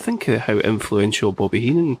be. I think how influential Bobby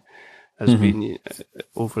Heenan has been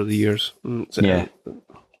over the years. Yeah.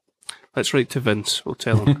 Let's write to Vince. We'll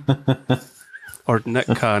tell him. Or Nick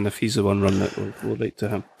Khan, if he's the one running it, we'll write to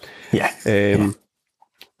him. Yeah.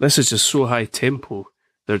 This is just so high tempo.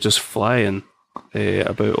 They're just flying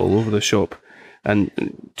about all over the shop. And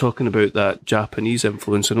talking about that Japanese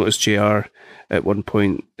influence, I noticed JR at one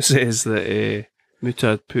point says that Muta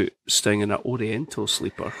had put Sting in an Oriental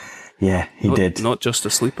sleeper. Yeah, he did. Not just a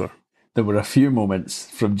sleeper. There were a few moments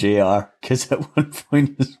from JR, because at one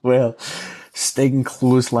point as well, Sting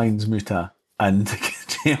clotheslines Muta, and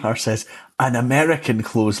JR says, an American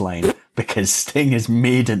clothesline, because Sting is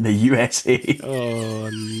made in the USA. Oh,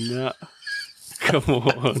 no. Come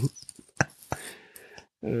on.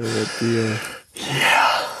 Oh, dear.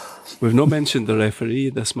 Yeah. We've not mentioned the referee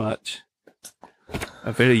in this match.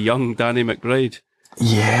 A very young Danny McBride.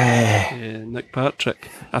 Yeah. Nick Patrick.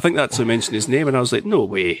 I think that's who mentioned his name, and I was like, no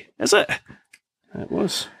way. Is it? It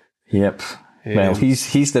was. Yep. Well,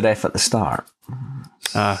 he's the ref at the start.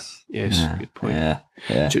 Yes, good point.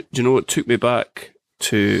 Yeah. Do you know what took me back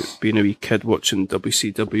to being a wee kid watching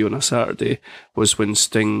WCW on a Saturday was when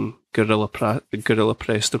Sting gorilla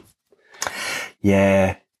pressed him.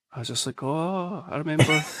 Yeah. I was just like, oh, I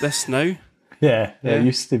remember this now. Yeah. It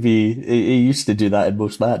used to be. He used to do that in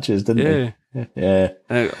most matches, didn't he? Yeah.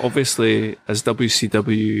 Obviously, as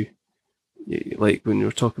WCW, like when you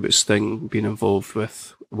were talking about Sting being involved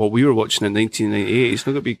with what we were watching in 1998, he's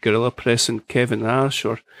not going to be gorilla pressing Kevin Nash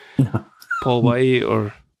or Paul White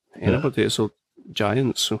or anybody. It's all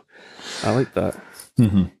giants. So I like that.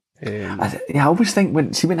 I always think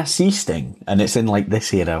when I see Sting, and it's in like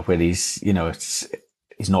this era where he's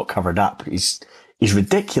not covered up. He's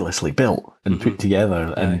ridiculously built and put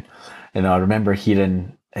together, and I remember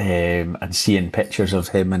hearing and seeing pictures of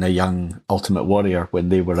him and a young Ultimate Warrior when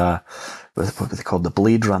they were what were they called, the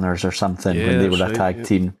Blade Runners or something, when they were a tag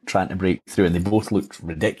team trying to break through, and they both looked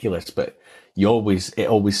ridiculous, but it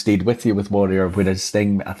always stayed with you with Warrior, whereas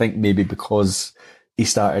Sting, I think maybe because he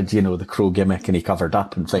started, the Crow gimmick and he covered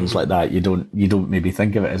up and things like that, you don't maybe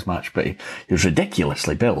think of it as much, but he was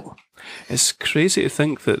ridiculously built. It's crazy to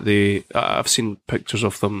think that I've seen pictures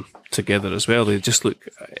of them together as well. They just look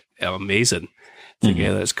amazing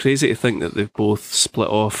together. It's crazy to think that they've both split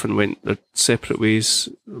off and went their separate ways.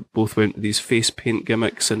 Both went to these face paint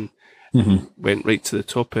gimmicks and went right to the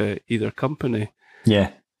top of either company.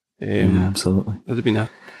 Yeah. Absolutely. It would have been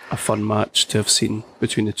a fun match to have seen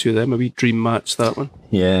between the two of them. A wee dream match, that one.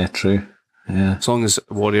 Yeah, true. Yeah. As long as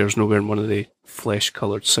Warrior's not wearing one of the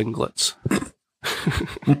flesh-coloured singlets.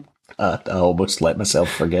 I almost let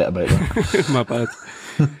myself forget about that. My bad.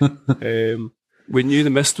 We knew the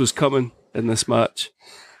mist was coming in this match,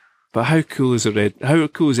 but how cool is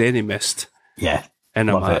any mist? Yeah, in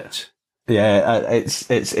a match? Yeah,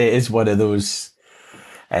 it is one of those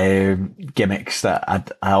gimmicks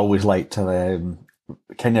that I always liked to,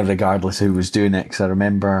 kind of regardless who was doing it. Because I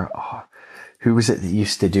remember, who was it that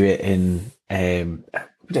used to do it in?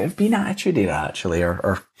 Would it have been Attitude Era actually,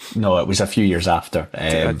 or no? It was a few years after.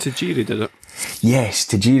 Tajiri did it. Yes,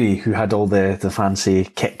 Tajiri, who had all the fancy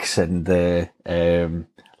kicks and the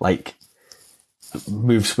like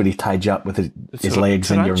moves where he tied you up with his legs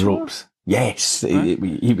in your ropes. Yes,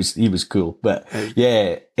 he was cool, but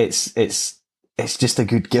yeah, it's just a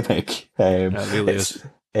good gimmick. It really is.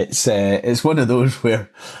 It's one of those where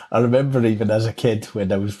I remember even as a kid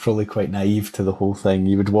when I was probably quite naive to the whole thing,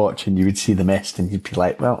 you would watch and you would see the mist and you'd be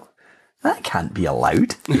like, well, that can't be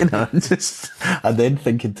allowed, and then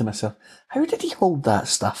thinking to myself, how did he hold that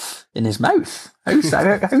stuff in his mouth? How's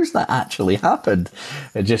that actually happened?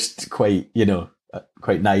 Just quite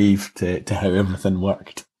naive to how everything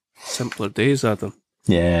worked. Simpler days, Adam.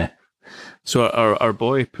 Yeah. So our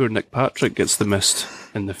boy, poor Nick Patrick, gets the mist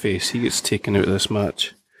in the face. He gets taken out of this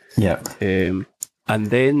match. Yeah. And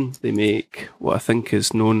then they make what I think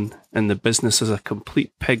is known in the business as a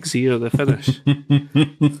complete pig's ear of the finish. Do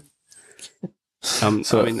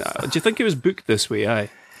you think it was booked this way? Aye.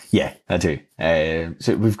 Yeah, I do.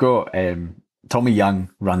 So we've got Tommy Young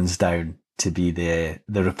runs down to be the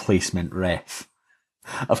replacement ref.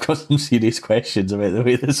 I've got some serious questions about the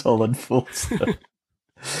way this all unfolds.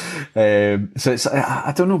 So it's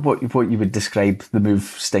I don't know what you would describe the move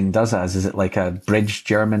Sting does as. Is it like a bridge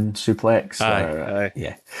German suplex? Aye.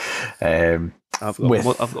 Yeah. I've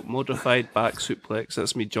got modified back suplex.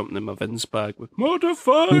 That's me jumping in my Vince bag with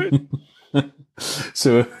modified.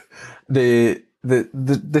 So the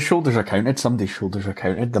the shoulders are counted. Somebody's shoulders are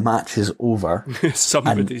counted. The match is over.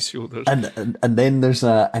 Somebody's shoulders. And then there's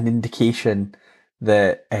an indication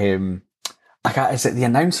that is it the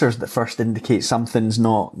announcers that first indicate something's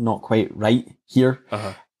not quite right here?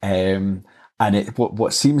 Uh-huh. And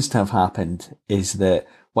what seems to have happened is that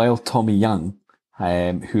while Tommy Young,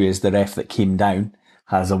 who is the ref that came down,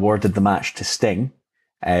 has awarded the match to Sting,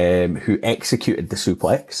 who executed the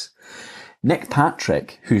suplex, Nick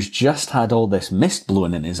Patrick, who's just had all this mist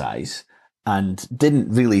blown in his eyes and didn't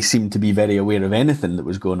really seem to be very aware of anything that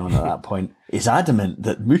was going on at that point, is adamant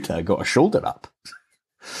that Muta got a shoulder up.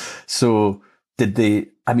 So did they?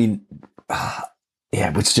 I mean,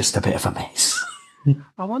 it was just a bit of a mess.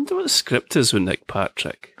 I wonder what the script is with Nick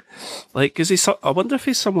Patrick. Like, is he? I wonder if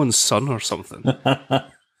he's someone's son or something.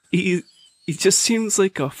 He just seems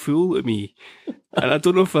like a fool to me, and I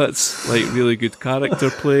don't know if that's like really good character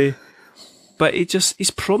play. But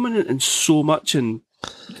he's prominent in so much in,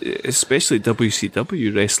 especially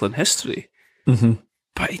WCW wrestling history. Mm-hmm.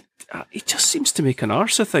 But he just seems to make an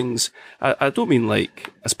arse of things. I don't mean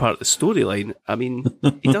like as part of the storyline. I mean,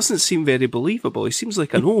 he doesn't seem very believable. He seems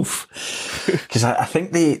like an oaf. Because I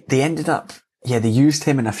think they ended up, they used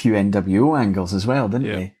him in a few NWO angles as well, didn't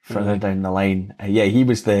they? Further down the line. He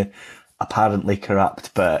was the apparently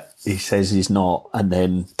corrupt, but he says he's not, and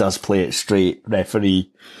then does play it straight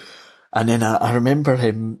referee. And then I remember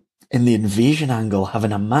him in the Invasion angle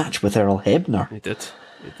having a match with Earl Hebner. He did.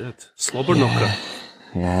 Slobber knocker.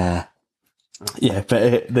 Yeah. Yeah,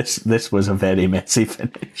 but this was a very messy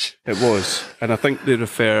finish. It was. And I think they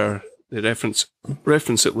reference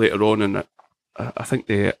it later on, and I think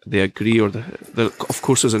they agree, or of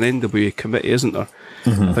course there's an NWA committee, isn't there?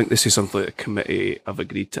 Mm-hmm. I think they say something like the committee have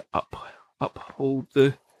agreed to uphold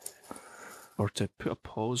or to put a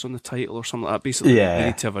pause on the title or something like that. Basically, they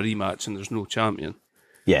need to have a rematch and there's no champion.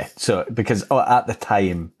 Yeah, so because at the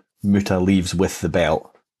time, Muta leaves with the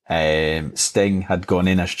belt. Sting had gone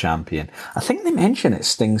in as champion. I think they mention it's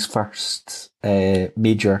Sting's first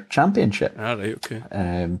major championship. Ah, right, okay.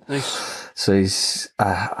 Nice. So he's...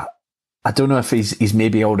 I don't know if he's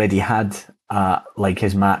maybe already had like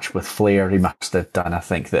his match with Flair. He must have done, I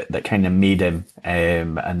think, that kind of made him.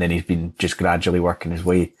 And then he's been just gradually working his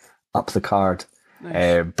way up the card.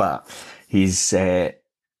 Nice. But he's, the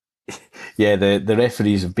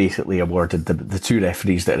referees have basically awarded, the two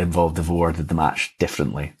referees that are involved have awarded the match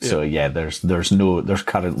differently. Yeah. So there's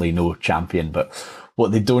currently no champion, but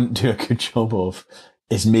what they don't do a good job of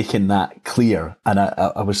is making that clear. And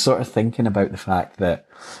I was sort of thinking about the fact that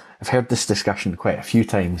I've heard this discussion quite a few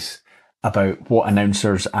times about what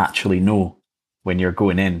announcers actually know when you're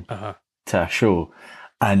going in to a show.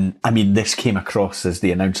 And I mean, this came across as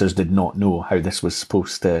the announcers did not know how this was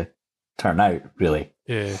supposed to turn out, really.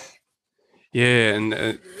 Yeah. Yeah,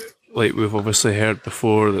 and like we've obviously heard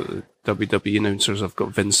before that the WWE announcers have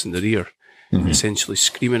got Vince in their ear, essentially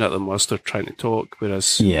screaming at them whilst they're trying to talk.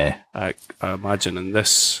 Whereas I imagine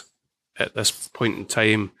at this point in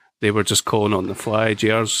time, they were just calling on the fly.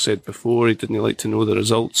 JR said before he didn't like to know the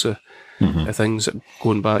results of things.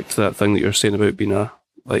 Going back to that thing that you're saying about being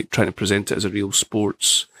trying to present it as a real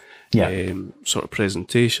sports sort of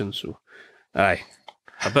presentation. So, a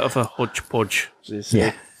bit of a hodgepodge, as they say.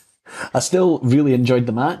 Yeah. I still really enjoyed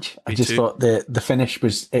the match. I just thought the finish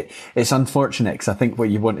was... It's unfortunate because I think what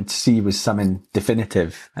you wanted to see was something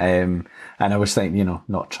definitive. And I was thinking,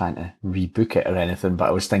 not trying to rebook it or anything, but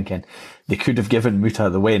I was thinking they could have given Muta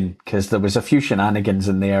the win because there was a few shenanigans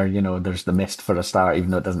in there. There's the mist for a start,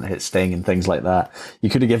 even though it doesn't hit Sting and things like that. You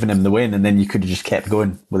could have given him the win and then you could have just kept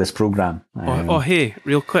going with this program. Hey,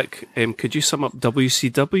 real quick, could you sum up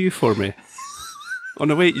WCW for me? Oh,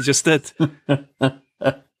 no, wait, you just did.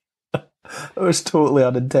 It was totally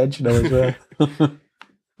unintentional as well.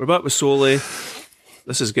 We're back with Sole.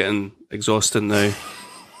 This is getting exhausting now.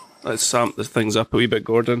 Let's amp the things up a wee bit,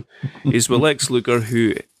 Gordon. He's with Lex Luger,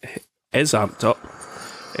 who is amped up.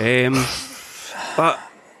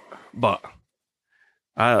 But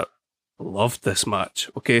I loved this match.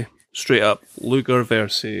 Okay, straight up, Luger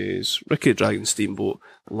versus Ricky Dragon Steamboat.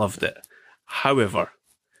 Loved it. However,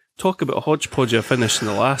 talk about a hodgepodge of finish in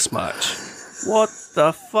the last match. What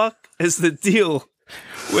the fuck is the deal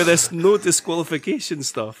with this no disqualification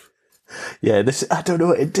stuff? Yeah, I don't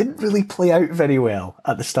know, it didn't really play out very well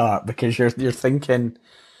at the start because you're thinking,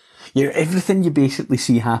 everything you basically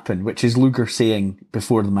see happen, which is Luger saying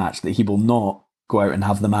before the match that he will not go out and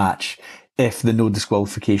have the match if the no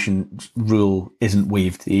disqualification rule isn't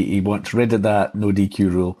waived. He wants rid of that no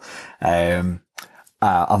DQ rule.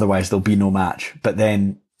 Otherwise there'll be no match. But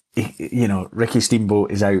then, Ricky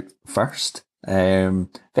Steamboat is out first.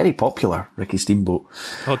 Very popular, Ricky Steamboat.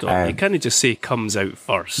 Hold on, you can't just say comes out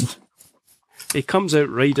first. He comes out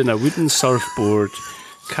riding a wooden surfboard,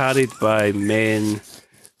 carried by men.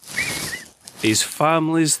 His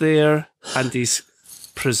family's there, and he's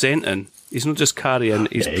presenting. He's not just carrying,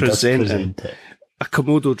 he's presenting a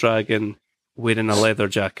Komodo dragon wearing a leather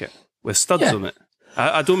jacket with studs on it.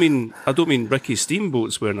 I don't mean Ricky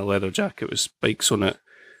Steamboat's wearing a leather jacket with spikes on it.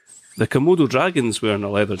 The Komodo dragon's wearing a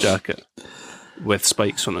leather jacket with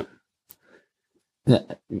spikes on it. Yeah,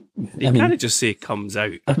 You can't just say comes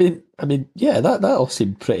out. I mean, yeah, that all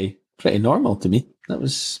seemed pretty normal to me. That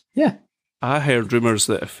was, yeah. I heard rumours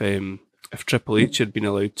that if Triple H had been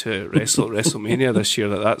allowed to wrestle at WrestleMania this year,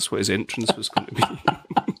 that's what his entrance was going to be.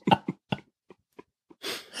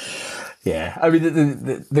 Yeah, I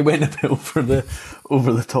mean, they went a bit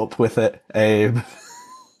over the top with it.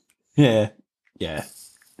 Yeah.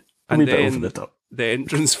 And Bit over the top. The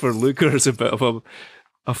entrance for Luger is a bit of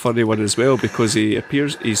a funny one as well, because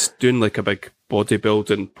he's doing like a big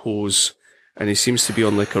bodybuilding pose, and he seems to be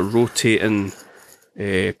on like a rotating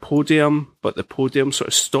podium, but the podium sort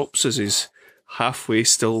of stops as he's halfway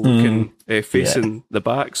still looking facing the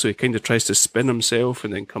back, so he kind of tries to spin himself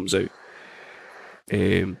and then comes out.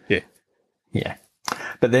 Yeah.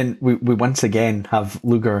 But then we once again have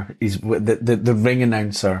Luger. The ring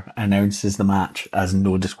announcer announces the match as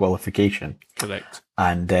no disqualification. Correct.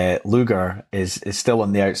 And Luger is still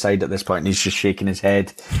on the outside at this point, and he's just shaking his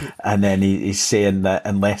head. And then he's saying that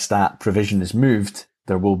unless that provision is moved,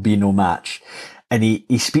 there will be no match. And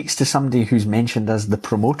he speaks to somebody who's mentioned as the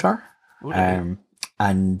promoter. Okay.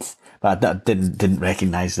 But I didn't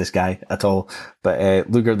recognise this guy at all. But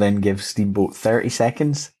Luger then gives Steamboat 30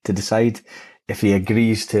 seconds to decide if he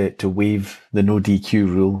agrees to waive the no DQ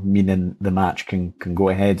rule, meaning the match can go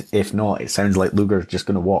ahead. If not, it sounds like Luger's just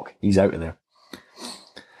going to walk. He's out of there.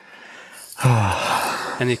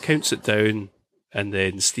 And he counts it down, and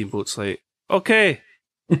then Steamboat's like, okay.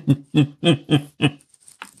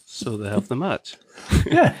 So they have the match.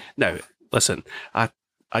 Yeah. Now, listen, I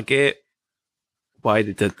get why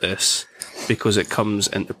they did this, because it comes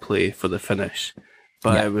into play for the finish.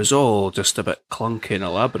 But it was all just a bit clunky and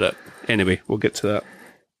elaborate. Anyway, we'll get to that.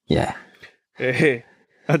 Yeah. Hey,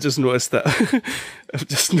 I just noticed that. I've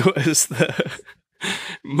just noticed that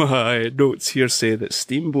my notes here say that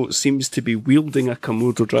Steamboat seems to be wielding a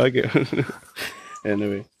Komodo dragon.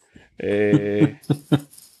 Anyway.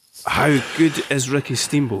 How good is Ricky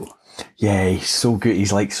Steamboat? Yeah, he's so good.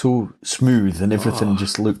 He's like so smooth, and everything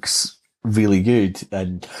just looks really good.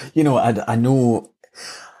 And, you know, I know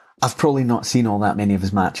I've probably not seen all that many of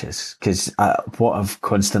his matches, because what I've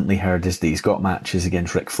constantly heard is that he's got matches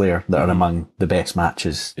against Ric Flair that are among the best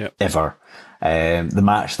matches ever. The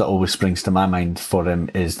match that always springs to my mind for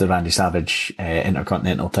him is the Randy Savage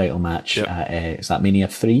Intercontinental title match. Is that Mania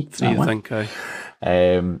 3? I think.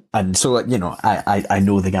 And so, you know, I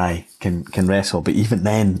know the guy can wrestle, but even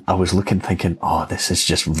then I was thinking, oh, this is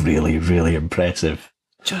just really, really impressive.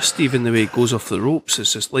 Just even the way it goes off the ropes,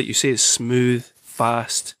 it's just, like you say, it's smooth,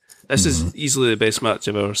 fast. This is easily the best match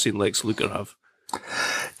I've ever seen Lex Luger have.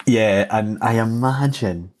 Yeah, and I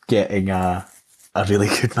imagine getting a really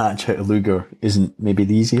good match out of Luger isn't maybe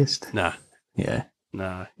the easiest. Nah. Yeah.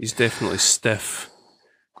 Nah, he's definitely stiff.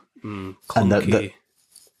 Clunky.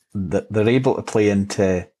 And they're able to play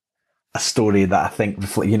into a story that I think,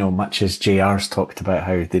 you know, much as JR's talked about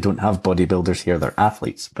how they don't have bodybuilders here, they're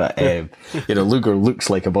athletes. But, you know, Luger looks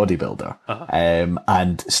like a bodybuilder.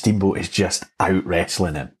 And Steamboat is just out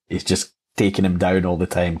wrestling him. He's just taking him down all the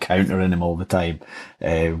time, countering him all the time,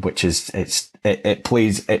 which is, it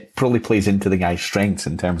probably plays into the guy's strengths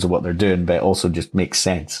in terms of what they're doing, but it also just makes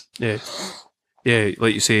sense. Yeah. Yeah,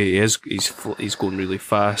 like you say, he's going really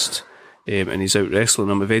fast, and he's out wrestling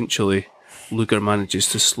him. Eventually, Luger manages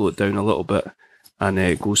to slow it down a little bit,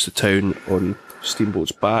 and goes to town on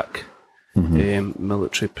Steamboat's back,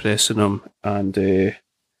 military pressing him, and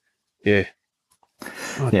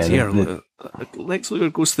Lex Luger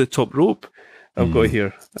goes to the top rope. I've got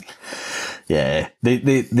here. Yeah,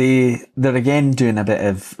 they're again doing a bit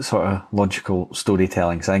of sort of logical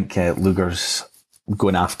storytelling. I think Luger's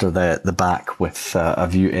going after the back with a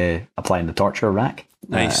view to applying the torture rack.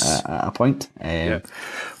 Nice. At a point,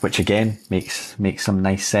 which again makes some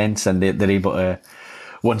nice sense, and they're able to,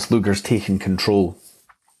 once Luger's taken control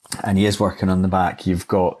and he is working on the back, you've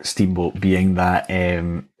got Steamboat being that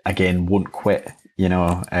again won't quit. You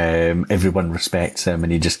know, everyone respects him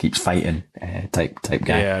and he just keeps fighting type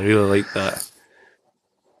guy. Yeah, I really like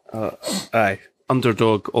that.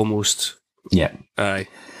 Underdog almost Yeah. Aye.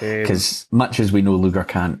 Because much as we know Luger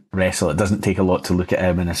can't wrestle, it doesn't take a lot to look at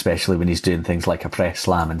him, and especially when he's doing things like a press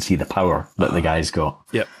slam and see the power that the guy's got.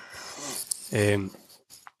 Yep.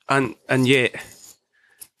 And yet,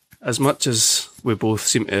 as much as we both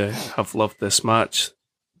seem to have loved this match,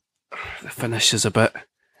 the finish is a bit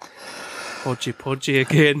podgy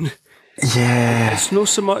again. Yeah. It's not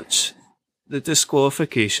so much the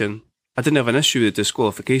disqualification. I didn't have an issue with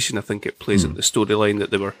disqualification. I think it plays at the storyline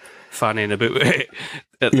that they were fanning about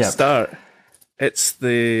at the start. It's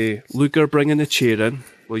the Luger bringing the chair in.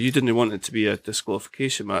 Well, you didn't want it to be a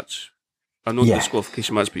disqualification match. I know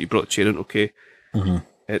disqualification match, but you brought the chair in, okay. Mm-hmm.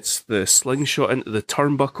 It's the slingshot into the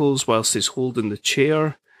turnbuckles whilst he's holding the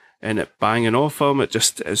chair and it banging off him.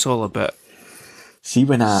 It's all a bit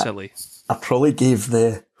silly. I probably gave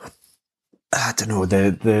the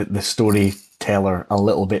storyteller a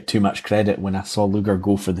little bit too much credit when I saw Luger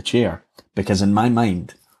go for the chair, because in my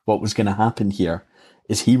mind, what was going to happen here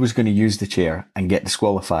is he was going to use the chair and get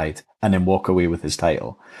disqualified and then walk away with his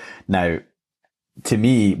title. Now, to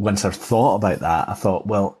me, once I thought about that, I thought,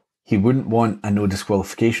 well, he wouldn't want a no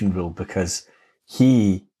disqualification rule because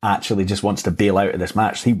he actually just wants to bail out of this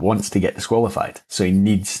match. He wants to get disqualified. So he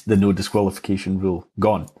needs the no disqualification rule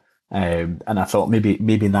gone. And I thought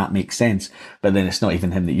maybe that makes sense, but then it's not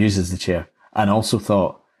even him that uses the chair. And also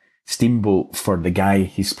thought Steamboat, for the guy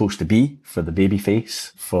he's supposed to be, for the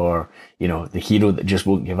babyface, for, the hero that just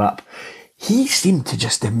won't give up, he seemed to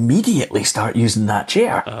just immediately start using that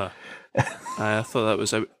chair. I thought that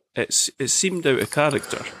was it seemed out of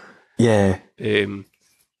character. Yeah.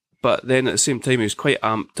 But then at the same time, he was quite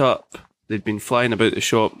amped up. They'd been flying about the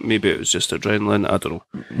shop. Maybe it was just adrenaline. I don't know.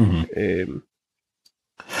 Mm-hmm.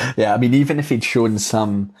 Yeah, I mean, even if he'd shown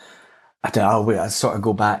some, I sort of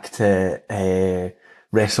go back to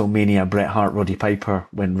WrestleMania, Bret Hart, Roddy Piper,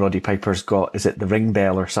 when Roddy Piper's got, is it the ring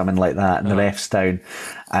bell or something like that, and the ref's down,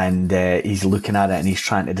 and he's looking at it and he's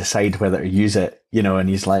trying to decide whether to use it, and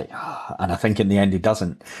he's like, and I think in the end he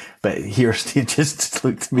doesn't. But here, it just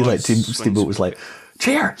looked to me like Steamboat was like,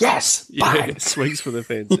 chair, yes, bang. Yeah, swings for the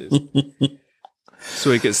fences.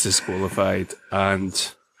 So he gets disqualified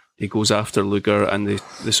and he goes after Luger, and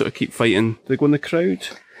they sort of keep fighting. They go in the crowd,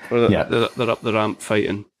 or they're up the ramp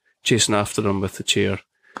fighting, chasing after him with the chair.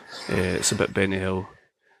 It's a bit Benny Hill.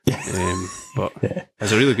 But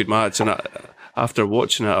it's a really good match, and after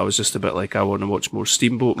watching it, I was just a bit like, I want to watch more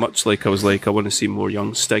Steamboat, much like I was like, I want to see more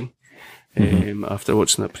young Sting after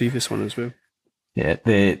watching that previous one as well. Yeah,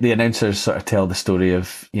 the announcers sort of tell the story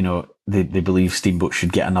of, they believe Steamboat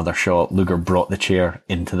should get another shot. Luger brought the chair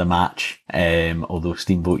into the match, although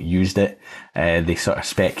Steamboat used it. They sort of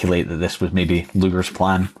speculate that this was maybe Luger's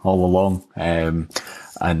plan all along. And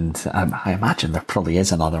I imagine there probably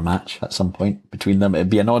is another match at some point between them. It'd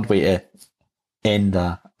be an odd way to end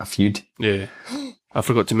a feud. Yeah. I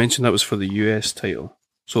forgot to mention that was for the US title.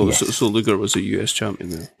 So Luger was a US champion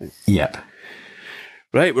there. Yep.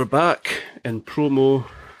 Right, we're back in promo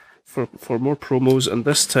for more promos, and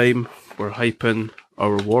this time we're hyping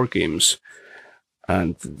our War Games.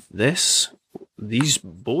 And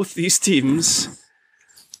both these teams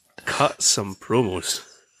cut some promos.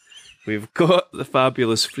 We've got the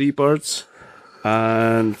Fabulous Freebirds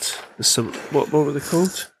and what were they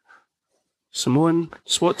called? Samoan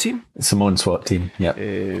SWAT team? Samoan SWAT team, yep.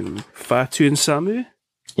 Fatu and Samu?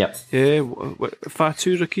 Yep. Yeah,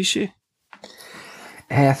 Fatu Rikishi?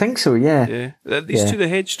 I think so, yeah. Yeah. These two, the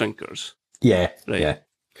hedge drinkers. Yeah. Right.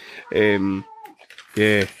 Yeah.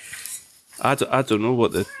 Yeah. I don't know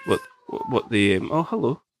what the oh,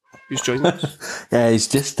 hello. Who's joining us? Yeah, it's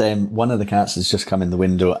just one of the cats has just come in the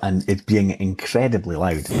window and it's being incredibly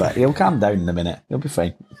loud, but he'll calm down in a minute. He'll be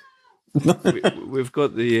fine. We've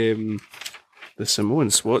got the Samoan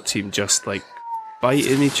SWAT team just like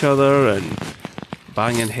biting each other and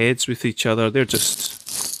banging heads with each other. They're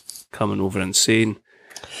just coming over insane.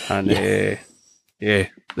 And the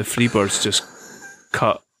Freebirds just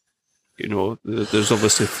cut, there's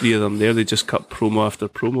obviously three of them there. They just cut promo after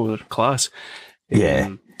promo. They're class.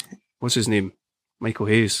 What's his name? Michael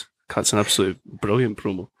Hayes cuts an absolute brilliant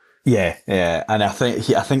promo. Yeah, and I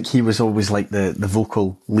think he was always like the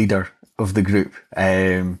vocal leader of the group.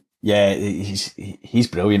 He's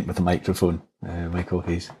brilliant with a microphone, Michael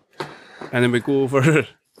Hayes. And then we go over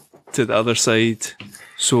to the other side.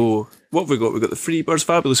 So what have we got? We've got the Freebirds,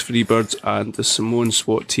 Fabulous Freebirds, and the Samoan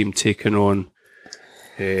SWAT team taking on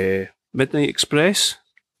Midnight Express.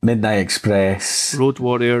 Midnight Express. Road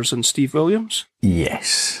Warriors and Steve Williams.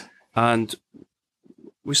 Yes. And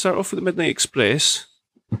we start off with the Midnight Express.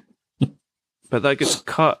 but that gets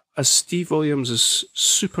cut as Steve Williams is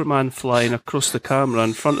Superman flying across the camera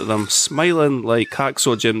in front of them, smiling like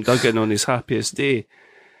Hacksaw Jim Duggan on his happiest day.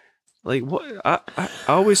 Like, what? I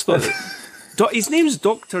always thought his name's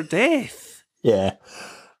Dr. Death. Yeah.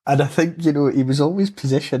 And I think, he was always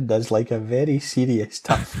positioned as like a very serious,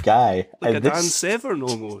 tough guy. Like and a Dan Severn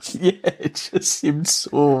almost. Yeah, it just seemed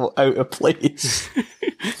so out of place.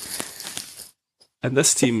 And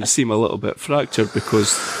this team seem a little bit fractured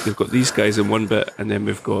because they've got these guys in one bit and then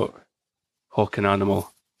we've got Hawk and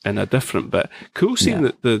Animal in a different bit. Cool seeing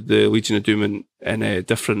that the Legion of Doom in a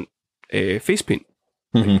different face paint.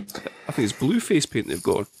 Mm-hmm. I think it's blue face paint they've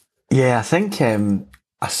got. Yeah, I think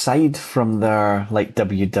aside from their like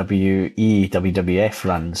WWE, WWF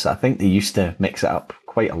runs, I think they used to mix it up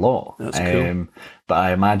quite a lot. That's cool. But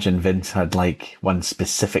I imagine Vince had like one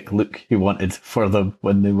specific look he wanted for them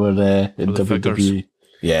when they were in the WWE. figures.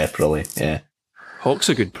 Yeah, probably. Yeah. Hawk's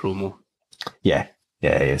a good promo. Yeah, he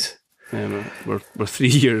is. We're 3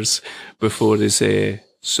 years before his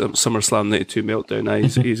SummerSlam 92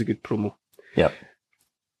 meltdown. He's a good promo. Yep.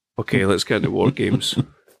 Okay, let's get into War Games.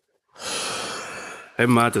 How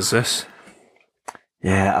mad is this?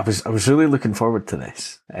 Yeah, I was really looking forward to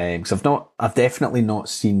this because I've definitely not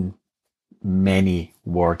seen many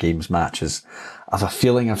War Games matches. I have a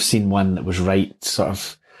feeling I've seen one that was right sort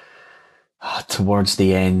of towards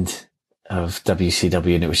the end of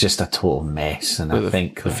WCW, and it was just a total mess. And I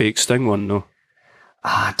think the fake Sting one, no.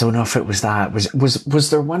 I don't know if it was that. Was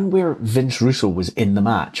there one where Vince Russo was in the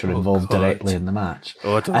match or involved directly in the match?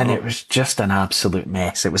 Oh, I don't know. It was just an absolute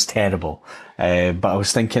mess. It was terrible. But I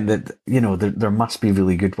was thinking that, there must be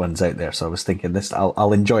really good ones out there. So I was thinking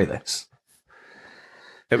I'll enjoy this.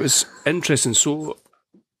 It was interesting. So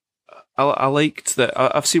I liked that.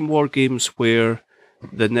 I've seen War Games where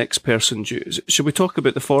the next person... Should we talk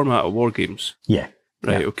about the format of War Games? Yeah.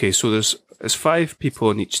 Right, yeah. okay. So there's 5 people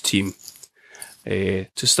on each team. To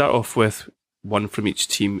start off with, one from each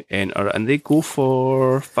team enter, and they go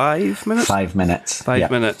for 5 minutes? 5 minutes. 5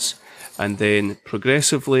 minutes. And then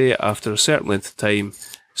progressively, after a certain length of time,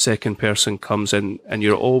 second person comes in, and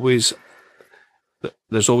there's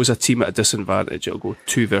always a team at a disadvantage. It'll go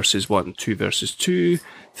 2 versus 1, 2 versus 2,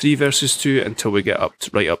 3 versus 2, until we get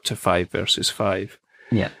right up to 5 versus 5.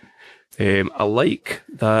 Yeah. I like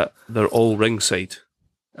that they're all ringside.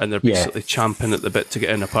 And they're basically champing at the bit to get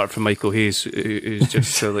in, apart from Michael Hayes, who's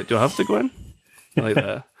just like, do I have to go in? Like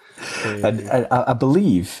that. And I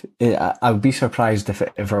believe, I would be surprised if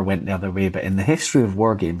it ever went the other way, but in the history of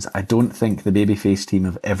War Games, I don't think the babyface team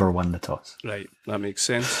have ever won the toss. Right, that makes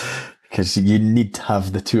sense. Because you need to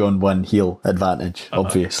have the 2-on-1 heel advantage,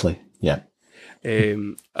 obviously. Yeah.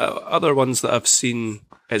 Other ones that I've seen,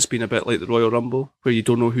 it's been a bit like the Royal Rumble, where you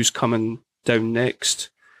don't know who's coming down next.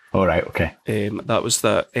 All right, okay. That was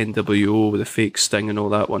that NWO with the fake Sting and all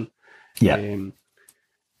that one. Yeah.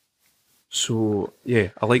 So, yeah,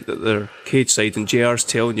 I like that they're cage side and JR's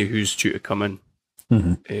telling you who's due to come in.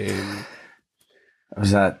 Mm-hmm.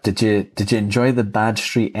 Was that? Did you enjoy the Bad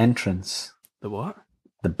Street entrance? The what?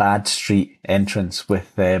 The Bad Street entrance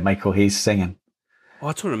with Michael Hayes singing. Oh,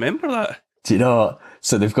 I don't remember that. Do you know?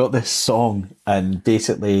 So they've got this song, and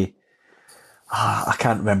basically, I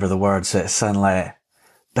can't remember the words. It sounds like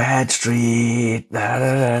Bad Street, da,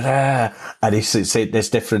 da, da, da. And he said there's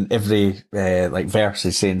different, every verse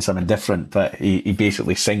is saying something different, but he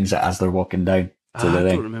basically sings it as they're walking down to the ring.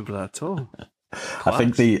 I don't remember that at all. I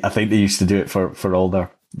think they used to do it for all their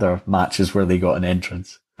matches where they got an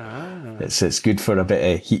entrance. It's good for a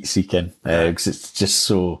bit of heat seeking because it's just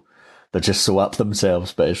they're just so up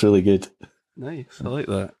themselves, but it's really good. Nice, I like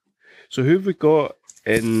that. So who have we got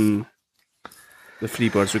in the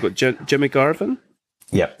Freebirds? We've got Jimmy Garvin.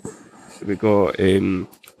 Yep. We got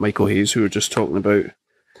Michael Hayes, who we were just talking about,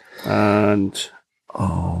 and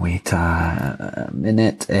wait a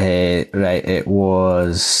minute. Right, it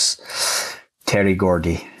was Terry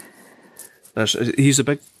Gordy. He's a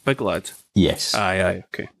big lad. Yes. Aye,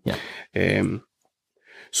 okay. Yeah.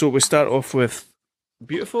 So we start off with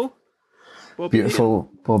Beautiful Bob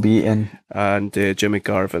Eaton, and Jimmy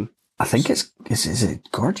Garvin. I think is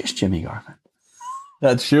it Gorgeous Jimmy Garvin?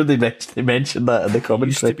 I'm sure they mentioned that in the commentary.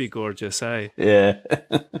 Used to be gorgeous, aye. Yeah.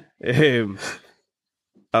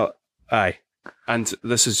 Aye. And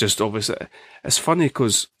this is just obviously, it's funny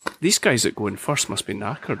because these guys that go in first must be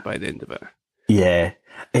knackered by the end of it. Yeah.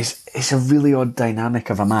 It's a really odd dynamic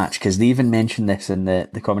of a match because they even mentioned this in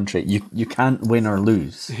the commentary. You can't win or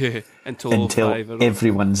lose until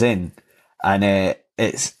everyone's in. And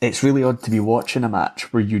it's really odd to be watching a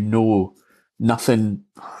match where you know nothing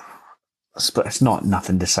it's not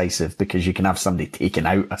nothing decisive because you can have somebody taken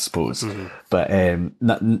out, I suppose. But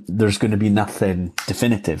there's going to be nothing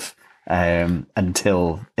definitive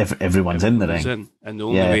until everyone's in the ring. And the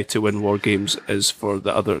only way to win War Games is for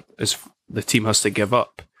the team has to give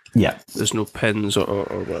up. Yeah. There's no pins or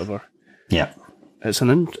whatever. Yeah. It's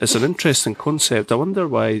an interesting concept. I wonder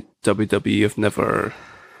why WWE have never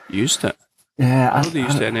used it. Yeah, I know they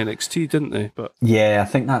used it in NXT, didn't they? But yeah, I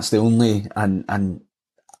think that's the only, and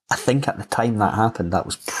I think at the time that happened, that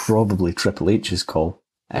was probably Triple H's call,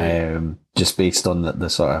 just based on the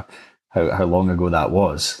sort of how long ago that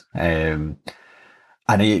was. And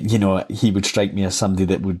he would strike me as somebody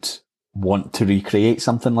that would want to recreate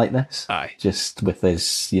something like this. Aye, just with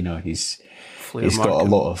his, he's got a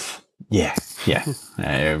lot of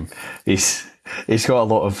he's got a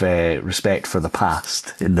lot of respect for the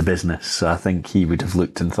past in the business, so I think he would have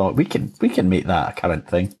looked and thought we can make that a current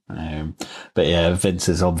thing. But yeah, Vince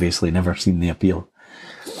has obviously never seen the appeal.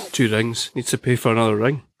 2 rings, needs to pay for another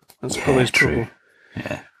ring. That's probably his trouble.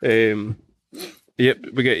 Yeah. Yep,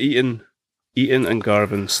 we get Eaton and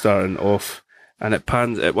Garvin starting off, and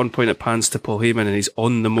at one point it pans to Paul Heyman and he's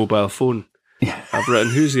on the mobile phone. Yeah. I've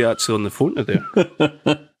written, who's he actually on the phone to there?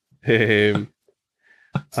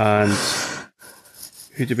 And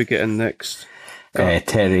who did we get in next?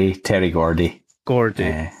 Terry Gordy.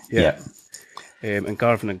 Gordy. Yeah. And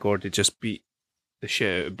Garvin and Gordy just beat the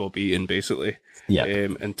shit out of Bob Eaton, basically. Yeah.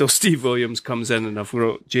 Until Steve Williams comes in, and I've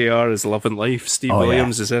wrote JR is loving life. Steve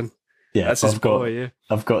Williams is in. Yeah, that's his boy.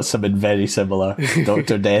 I've got something very similar.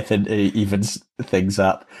 Dr. Death and evens things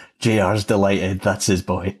up. JR's delighted. That's his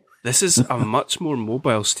boy. This is a much more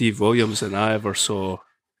mobile Steve Williams than I ever saw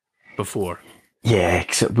before. Yeah,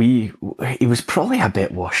 he was probably a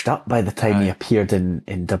bit washed up by the time he appeared in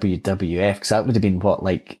WWF, because that would have been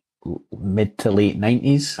mid to late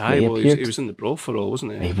 90s. He was in the Brawl for All,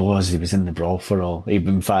 wasn't he? He was in the Brawl for All.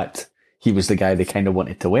 In fact, he was the guy they kind of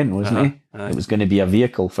wanted to win, wasn't he? It was going to be a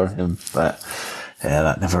vehicle for him, but yeah,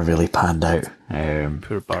 that never really panned out.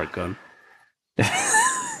 Poor Bart Gunn.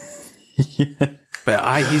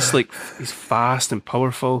 But he's fast and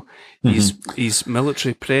powerful. He's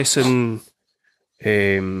military pressing.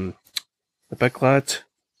 The big lad,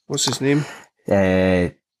 what's his name?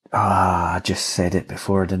 I just said it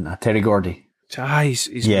before, didn't I? Terry Gordy.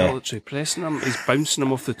 He's military pressing him. He's bouncing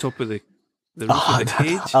him off the top of the roof of the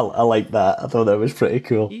cage. I like that. I thought that was pretty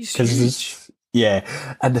cool. He's huge. Yeah,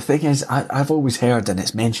 and the thing is, I've always heard, and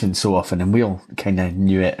it's mentioned so often, and we all kind of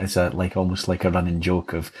knew it as almost like a running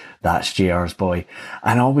joke of that's JR's boy.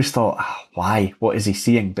 And I always thought, why? What is he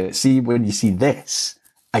seeing? But see, when you see this,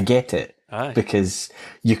 I get it. Aye. Because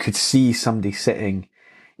you could see somebody sitting,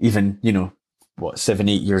 even,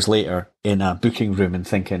 7-8 years later in a booking room and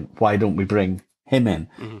thinking, why don't we bring him in?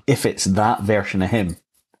 If it's that version of him,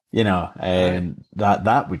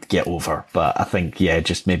 that would get over. But I think,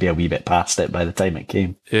 just maybe a wee bit past it by the time it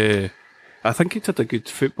came. Yeah. I think he'd had a good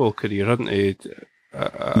football career, hadn't he?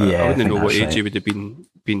 I wouldn't know what age he would have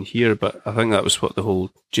been here, but I think that was what the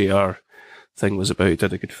whole JR thing was about. He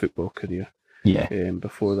had a good football career. Yeah.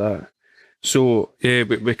 Before that. So,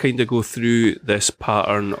 we kind of go through this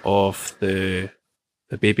pattern of the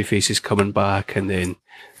baby faces coming back, and then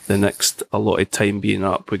the next allotted time being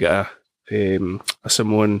up, we get a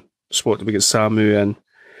Samoan spot. We get Samu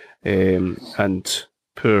in, and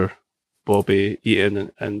poor Bobby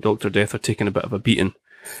Eaton and Dr. Death are taking a bit of a beating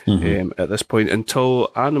at this point,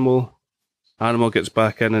 until Animal gets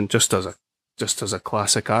back in and just does a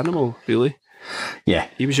classic Animal, really. Yeah.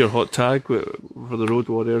 He was your hot tag for the Road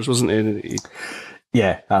Warriors, wasn't he?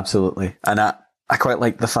 Yeah, absolutely. And I quite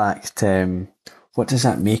like the fact, what does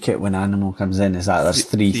that make it when Animal comes in? That's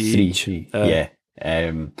 3-3? Yeah.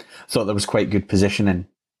 Thought there was quite good positioning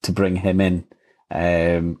to bring him in,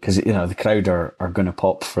 because, the crowd are going to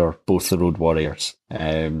pop for both the Road Warriors.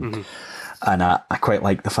 And I quite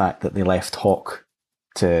like the fact that they left Hawk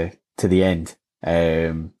to the end,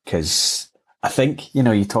 because I think,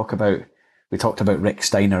 we talked about Rick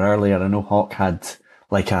Steiner earlier. I know Hawk had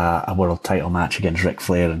like a world title match against Ric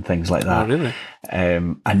Flair and things like that. Oh, really?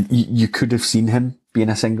 And you could have seen him being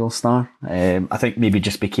a single star. I think maybe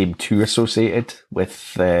just became too associated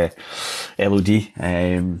with LOD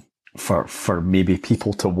for maybe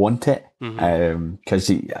people to want it.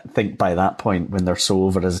 Because I think by that point, when they're so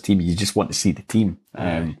over as a team, you just want to see the team.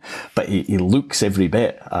 But he looks every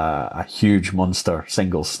bit a huge monster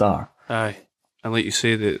single star. Aye. And like you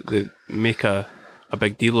say, they make a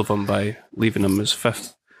big deal of him by leaving him as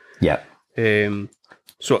 5th. Yeah.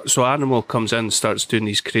 So Animal comes in, starts doing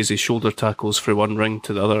these crazy shoulder tackles from one ring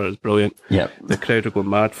to the other. It's brilliant. Yeah. The crowd are going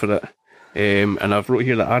mad for it. And I've wrote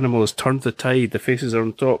here that Animal has turned the tide. The faces are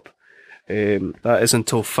on top. That is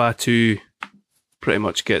until Fatu pretty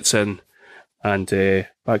much gets in, and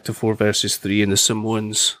back to 4 versus 3, and the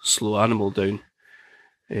Samoans slow Animal down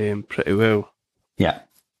pretty well. Yeah.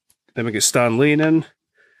 Then we get Stan Lane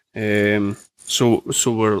in. So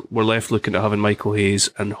we're left looking at having Michael Hayes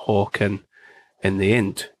and Hawk in the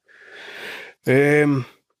end.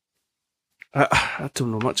 I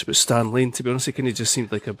don't know much about Stan Lane, to be honest. He kind of just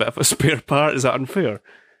seemed like a bit of a spare part. Is that unfair?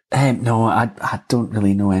 No, I don't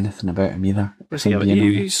really know anything about him either.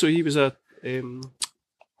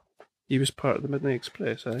 He was part of the Midnight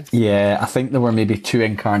Express, eh? Yeah, I think there were maybe 2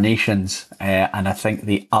 incarnations, and I think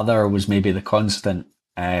the other was maybe the Constant.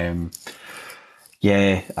 Who's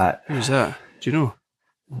that? Do you know?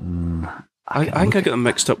 I think I got them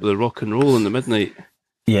mixed up with the Rock and Roll and the Midnight.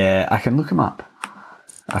 Yeah, I can look them up.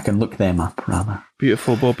 I can look them up, rather.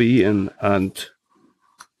 Beautiful Bobby Eaton and...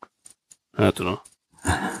 I don't know.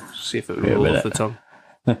 See if it will roll off the tongue.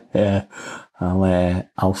 Yeah,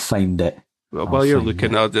 I'll find it. Well, while you're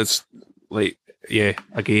looking at it, it's like, yeah,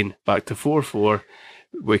 again, back to 4-4.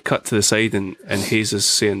 We cut to the side and Hayes is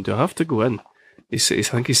saying, do I have to go in? I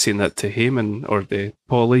think he's saying that to Heyman or the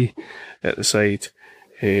Paulie at the side.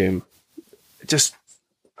 I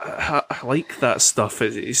like that stuff.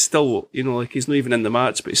 He's still, like he's not even in the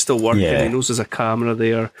match, but he's still working. Yeah. He knows there's a camera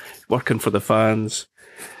there, working for the fans.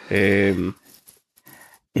 So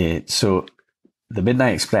the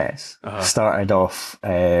Midnight Express started off,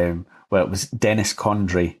 it was Dennis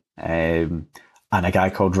Condrey and a guy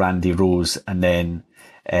called Randy Rose, and then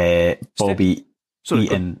Bobby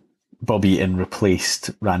Eaton replaced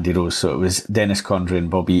Randy Rose. So it was Dennis Condrey and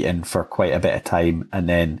Bobby Eaton for quite a bit of time, and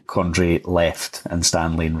then Condrey left and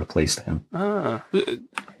Stan Lane replaced him.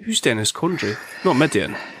 Who's Dennis Condrey? Not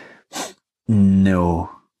Midian? No.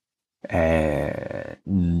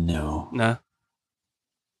 No. Nah.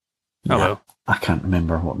 Oh, well. I can't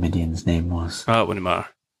remember what Midian's name was. It wouldn't matter.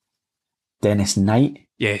 Dennis Knight?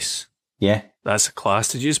 Yes. Yeah. That's a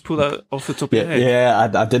class. Did you just pull that off the top of your head? Yeah,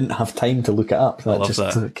 I didn't have time to look it up. That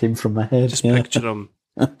just came from my head. Picture him.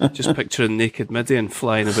 Just picturing naked Midian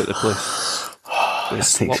flying about the place. That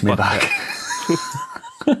takes me back.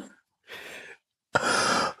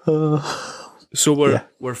 So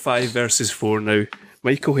we're 5 versus 4 now.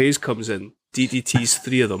 Michael Hayes comes in, DDTs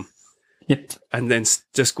 3 of them. Yep. And then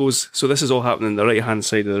just goes, so this is all happening on the right hand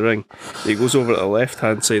side of the ring. He goes over to the left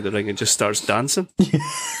hand side of the ring and just starts dancing. Do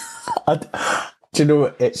you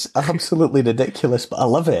know, it's absolutely ridiculous, but I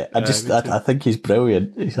love it. I think he's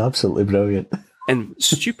brilliant. He's absolutely brilliant. And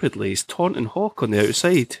stupidly, he's taunting Hawk on the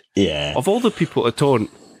outside. Yeah. Of all the people to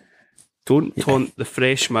taunt, don't taunt the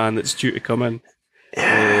fresh man that's due to come in.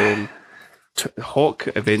 Hawk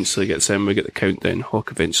eventually gets in. We get the countdown.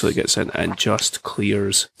 Hawk eventually gets in and just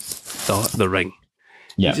clears the ring.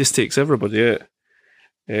 Yeah. He just takes everybody out.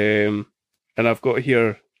 And I've got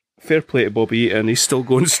here, fair play to Bobby Eaton. He's still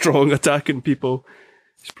going strong, attacking people.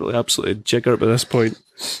 He's probably absolutely a jigger by this point.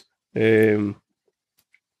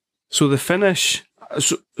 So the finish.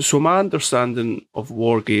 So my understanding of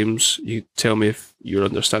War Games, you tell me if your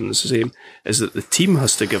understanding is the same, is that the team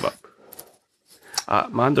has to give up.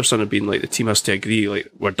 My understanding being like the team has to agree, like,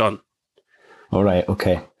 we're done. All right,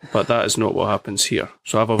 okay. But that is not what happens here.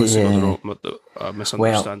 So I've obviously got a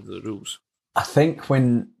misunderstanding of the rules. I think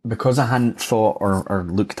because I hadn't thought or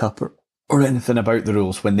looked up or anything about the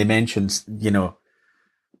rules, when they mentioned,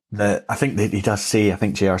 I think he does say, I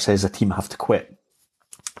think JR says a team have to quit.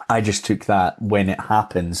 I just took that when it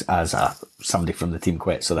happens as somebody from the team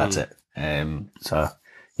quit, so that's it. So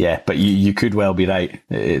yeah, but you could well be right.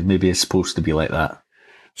 Maybe it's supposed to be like that.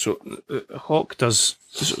 So Hawk's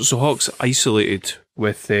isolated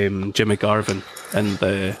with Jimmy Garvin in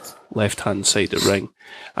the left-hand side of the ring,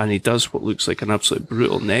 and he does what looks like an absolute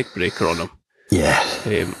brutal neck breaker on him. Yeah.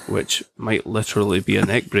 Which might literally be a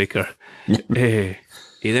neck breaker. He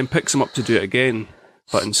then picks him up to do it again,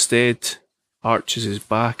 but instead arches his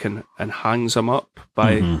back and hangs him up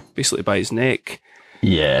basically by his neck.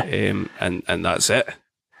 Yeah. And that's it.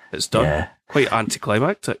 It's done. Yeah. Quite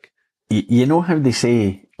anticlimactic. You know how they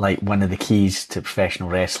say, like, one of the keys to professional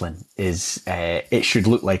wrestling is it should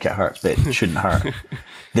look like it hurts, but it shouldn't hurt.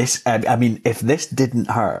 This, I mean, if this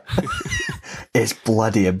didn't hurt, it's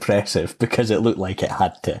bloody impressive because it looked like it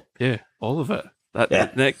had to. Yeah, all of it.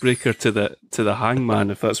 That neck breaker to the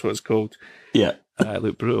hangman, if that's what it's called. Yeah, it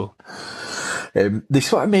looked brutal. They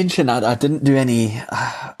sort of mentioned, I didn't do any,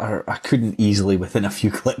 or I couldn't easily within a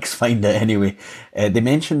few clicks find it anyway. They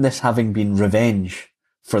mentioned this having been revenge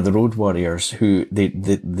for the Road Warriors, who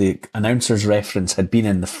the announcer's reference had been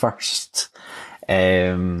in the first,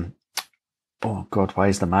 why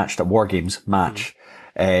is the match? The War Games match,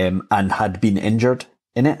 and had been injured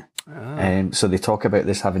in it. So they talk about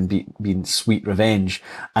this having been sweet revenge,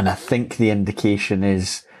 and I think the indication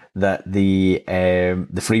is that the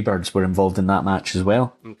Freebirds were involved in that match as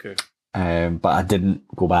well. Okay. But I didn't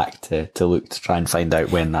go back to look to try and find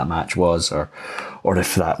out when that match was, or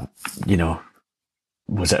if that,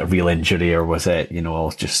 was it a real injury, or was it,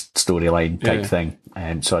 all just storyline type thing.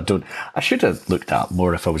 So I should have looked at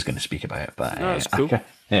more if I was going to speak about it, but that's cool.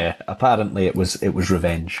 Apparently it was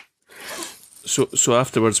revenge. So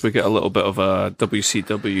afterwards we get a little bit of a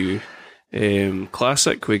WCW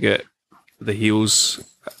classic. We get the heels.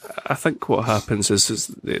 I think what happens is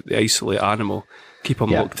they isolate Animal, keep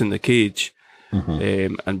him locked in the cage,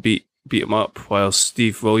 and beat him up while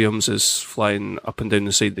Steve Williams is flying up and down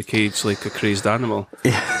the side of the cage like a crazed animal.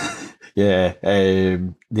 Yeah,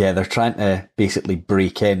 they're trying to basically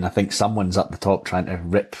break in. I think someone's up the top trying to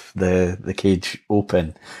rip the cage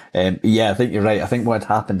open. I think you're right. I think what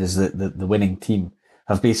had happened is that the winning team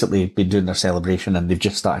have basically been doing their celebration and they've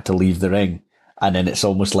just started to leave the ring. And then it's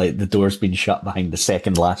almost like the door's been shut behind the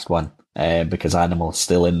second last one, because Animal's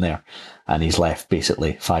still in there and he's left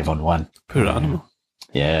basically 5-on-1. Poor Animal.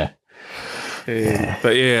 Yeah.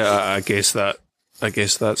 But I guess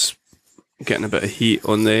that's getting a bit of heat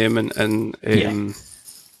on them, and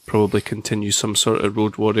probably continue some sort of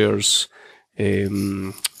Road Warriors,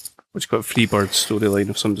 what's got a Freebird storyline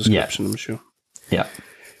of some description, I'm sure. Yeah.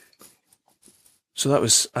 So that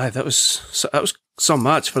was some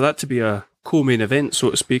match for that to be a co-main event, so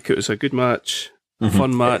to speak. It was a good match,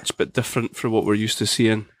 fun match, but different from what we're used to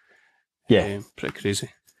seeing. Yeah, pretty crazy.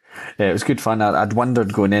 Yeah, it was good fun. I'd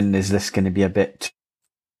wondered going in, is this going to be a bit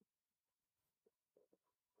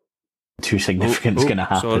too significant is going to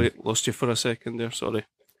happen? Sorry, lost you for a second there, sorry.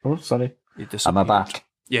 Oh, sorry. Am I back?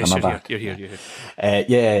 Yes, you're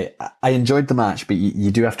here. I enjoyed the match, but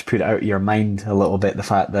you do have to put it out of your mind a little bit, the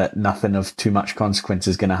fact that nothing of too much consequence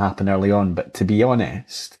is going to happen early on. But to be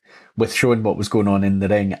honest, with showing what was going on in the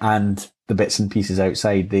ring and the bits and pieces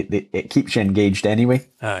outside, it keeps you engaged anyway.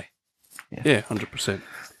 Aye. Yeah, 100%.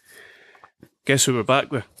 Guess who we're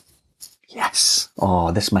back with? Yes.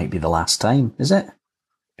 Oh, this might be the last time, is it?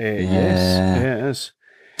 Yes. Yeah, it is.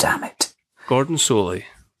 Damn it. Gordon Solie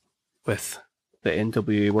with the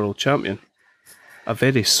NWA World Champion. A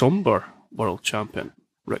very somber World Champion,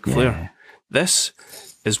 Ric Flair. This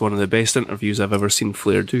is one of the best interviews I've ever seen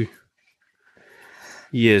Flair do.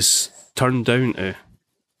 He is turned down to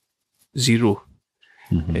 0.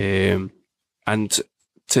 And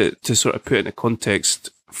to sort of put it into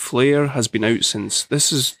context, Flair has been out since,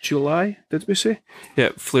 this is July, did we say? Yeah,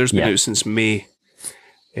 Flair's been out since May.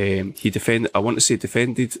 He defended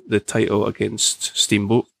the title against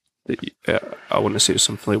Steamboat. I want to say it was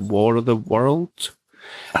something like War of the World.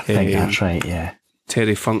 I think that's right, yeah.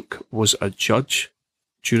 Terry Funk was a judge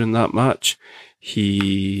during that match.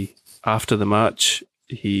 After the match,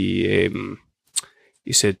 he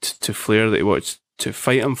said to Flair that he wanted to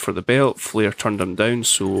fight him for the belt. Flair turned him down,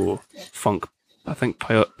 so Funk, I think,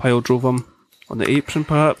 pile drove him on the apron,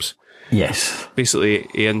 perhaps. Yes. Basically,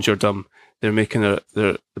 he injured him. They're making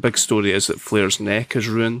the big story is that Flair's neck is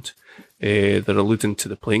ruined. They're alluding to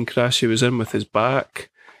the plane crash he was in with his back,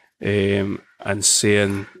 and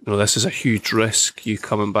saying, this is a huge risk, you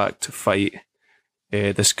coming back to fight.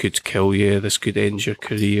 This could kill you, this could end your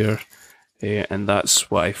career. And that's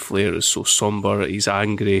why Flair is so somber, he's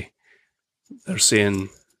angry. They're saying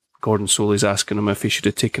Gordon Solie's asking him if he should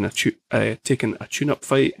have taken a tune-up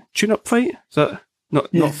fight. Tune-up fight? Is that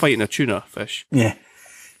not fighting a tuna fish? Yeah.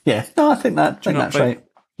 Yeah. No, I think that's right.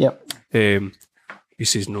 Yep. He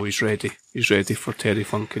says no, he's ready. He's ready for Terry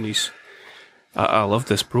Funk, and I love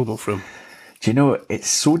this promo from him. Do you know, it's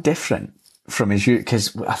so different from his,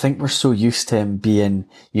 because I think we're so used to him being,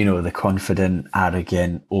 the confident,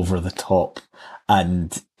 arrogant, over the top, and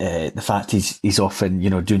the fact he's often,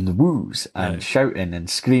 doing the woos and shouting and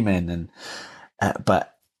screaming, and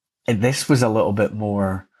but this was a little bit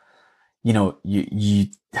more, you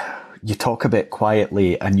talk a bit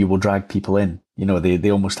quietly and you will drag people in. They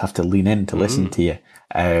almost have to lean in to listen to you.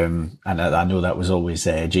 And I know that was always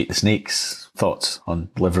Jake the Snake's thoughts on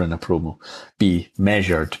delivering a promo. Be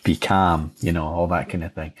measured, be calm, all that kind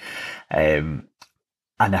of thing. And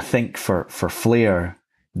I think for Flair,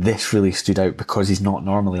 this really stood out because he's not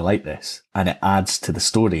normally like this. And it adds to the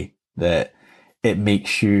story that it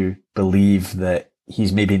makes you believe that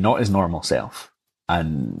he's maybe not his normal self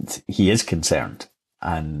and he is concerned.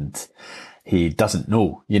 And he doesn't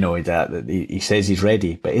know, that he says he's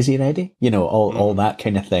ready, but is he ready? All that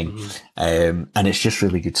kind of thing. And it's just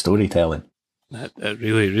really good storytelling. It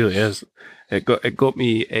really, really is. It got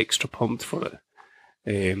me extra pumped for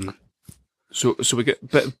it. So we get,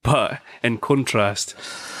 but in contrast,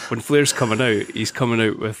 when Flair's coming out, he's coming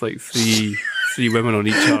out with like three women on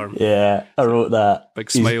each arm. Yeah, I wrote that.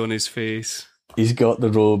 Big smile on his face. He's got the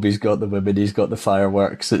robe, he's got the women, he's got the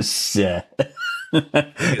fireworks. It's, yeah.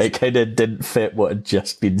 It kind of didn't fit what had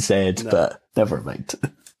just been said, but never mind.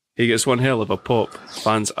 He gets one hell of a pop.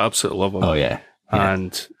 Fans absolutely love him. Oh, yeah.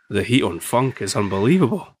 And the heat on Funk is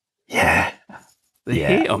unbelievable. Yeah. They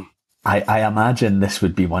hate him. I imagine this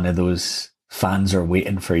would be one of those fans are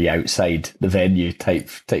waiting for you outside the venue type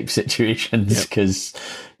situations, because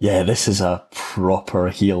this is a proper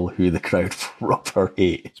heel who the crowd proper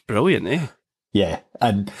hate. It's brilliant, eh? Yeah,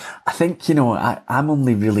 and I think, I'm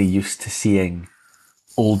only really used to seeing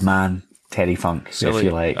old man Terry Funk, Silly. if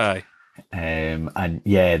you like. Aye. And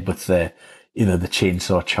yeah, with the the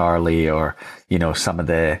Chainsaw Charlie, or some of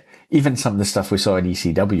the stuff we saw in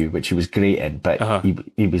ECW, which he was great in, but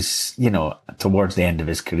he was towards the end of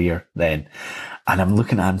his career then, and I'm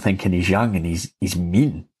looking at him thinking he's young and he's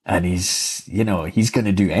mean and he's he's going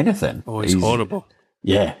to do anything. Oh, he's horrible.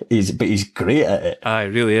 Yeah, he's great at it. Aye,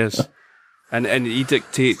 really is. And he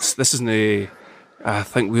dictates. This isn't a. I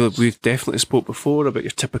think we've definitely spoke before about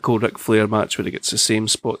your typical Ric Flair match where he gets the same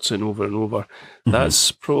spots in over and over. Mm-hmm.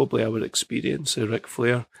 That's probably our experience of Ric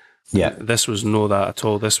Flair. Yeah. This was no that at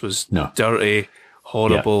all. This was dirty,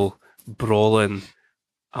 horrible, brawling,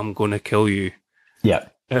 I'm going to kill you. Yeah.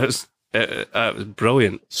 It was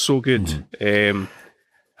brilliant. So good. Mm-hmm.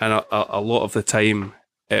 And a lot of the time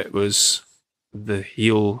it was the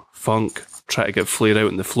heel Funk try to get Flair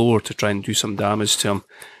out on the floor to try and do some damage to him.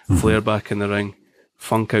 Mm-hmm. Flair back in the ring.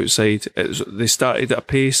 Funk outside. They started at a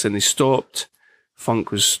pace and they stopped. Funk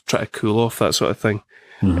was trying to cool off, that sort of thing.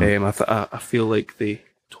 Mm-hmm. I feel like they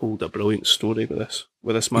told a brilliant story with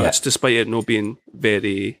this match, despite it not being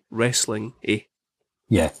very wrestling-y.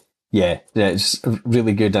 Yeah, it's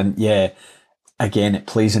really good, and again, it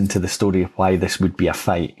plays into the story of why this would be a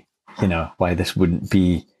fight. Why this wouldn't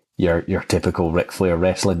be your typical Ric Flair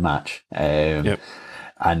wrestling match.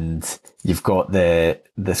 And you've got the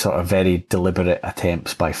sort of very deliberate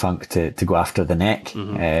attempts by Funk to go after the neck.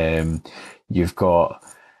 Mm-hmm. You've got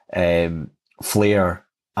Flair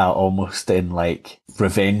almost in like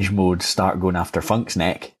revenge mode, start going after Funk's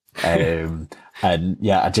neck. And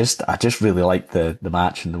I just really liked the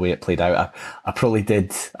match and the way it played out.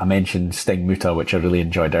 I mentioned Sting Muta, which I really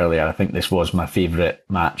enjoyed earlier. I think this was my favourite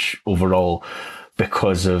match overall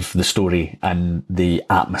because of the story and the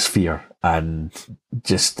atmosphere and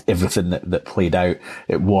just everything that played out.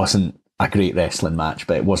 It wasn't a great wrestling match,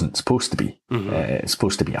 but it wasn't supposed to be. Mm-hmm. It's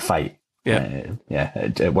supposed to be a fight.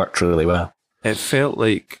 It worked really well. It felt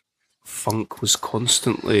like Funk was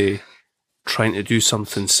constantly trying to do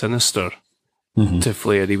something sinister to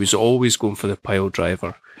Flair. He was always going for the pile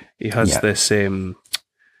driver. He has this, a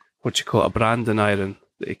Brandon iron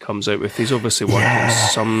that he comes out with. He's obviously working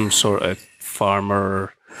some sort of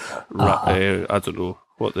farmer, I don't know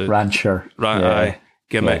what the rancher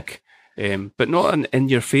gimmick, but not an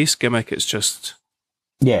in-your-face gimmick. It's just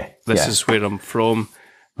this is where I'm from.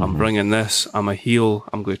 I'm bringing this. I'm a heel.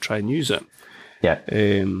 I'm going to try and use it. Yeah.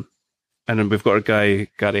 And then we've got our guy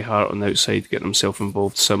Gary Hart on the outside getting himself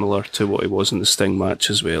involved, similar to what he was in the Sting match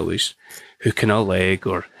as well. He's hooking a leg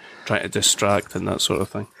or trying to distract and that sort of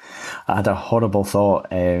thing. I had a horrible thought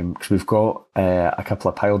because we've got a couple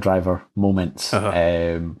of pile driver moments.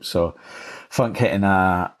 So Funk hitting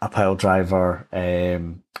a pile driver.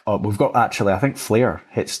 We've got I think Flair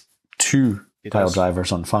hits two pile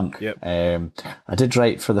drivers on Funk. Yep. I did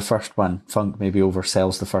write for the first one. Funk maybe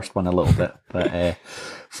oversells the first one a little bit, but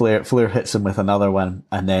Flair hits him with another one,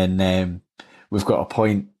 and then we've got a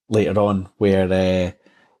point later on where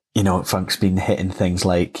Funk's been hitting things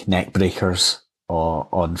like neck breakers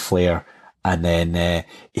on Flair, and then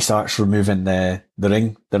he starts removing the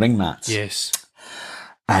ring mats. Yes,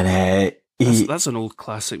 and that's an old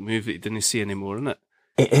classic move that you didn't see anymore, isn't it?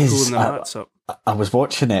 It is. Pulling the mats up. I was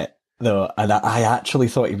watching it though, and I actually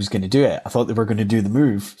thought he was going to do it. I thought they were going to do the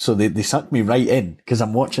move, so they sucked me right in because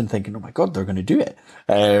I'm watching, thinking, "Oh my god, they're going to do it!"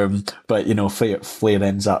 But Flair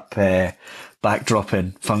ends up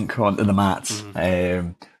backdropping Funk onto the mats.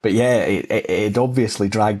 But it obviously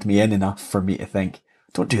dragged me in enough for me to think,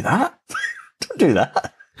 "Don't do that! Don't do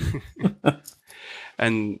that!"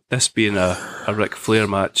 And this being a Ric Flair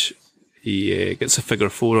match, he gets a figure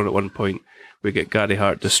 4 on at one point. We get Gary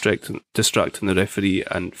Hart distracting the referee,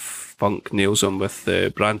 and Funk nails him with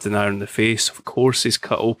the Brandon iron in the face. Of course, he's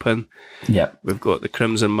cut open. Yep. We've got the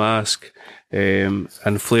Crimson Mask, and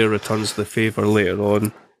Flair returns the favour later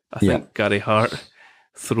on. I think Gary Hart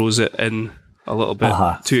throws it in a little bit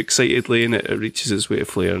Uh-huh. too excitedly, and it reaches his way to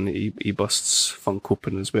Flair, and he busts Funk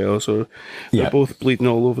open as well. So Yeah. they're both bleeding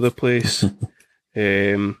all over the place.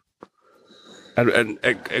 And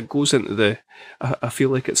it goes into the. I feel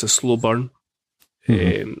like it's a slow burn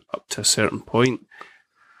up to a certain point,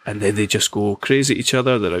 and then they just go crazy at each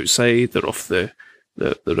other. They're outside. They're off the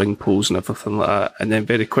ring poles and everything like that, and then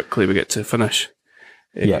very quickly we get to finish.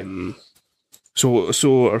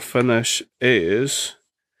 So our finish is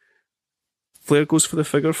Flair goes for the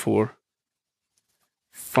figure 4.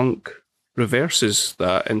 Funk reverses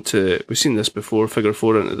that into, we've seen this before, figure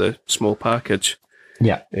 4 into the small package.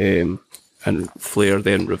 Yeah. And Flair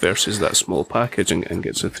then reverses that small package and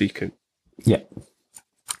gets a 3 count. Yeah.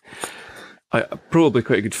 Probably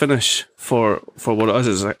quite a good finish for what it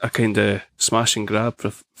is a kind of smash and grab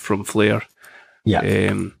from Flair.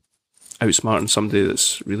 Yeah. Outsmarting somebody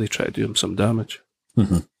that's really trying to do him some damage.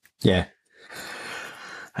 Yeah.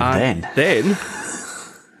 And then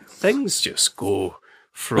things just go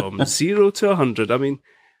from 0 to 100. I mean,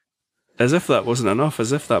 as if that wasn't enough,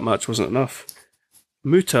 as if that match wasn't enough.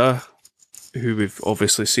 Muta, who we've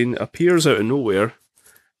obviously seen, appears out of nowhere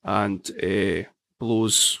and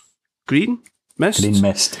blows green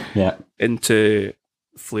mist Yeah. into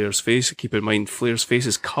Flair's face. Keep in mind, Flair's face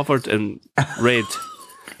is covered in red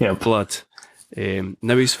blood.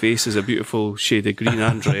 Now his face is a beautiful shade of green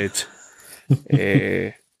and red.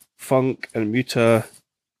 Funk and Muta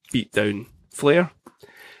beat down Flair.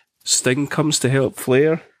 Sting comes to help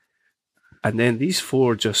Flair. And then these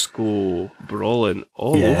 4 just go brawling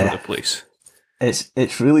all over the place.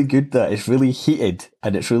 It's really good that it's really heated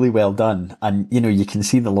and it's really well done. And, you can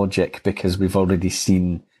see the logic because we've already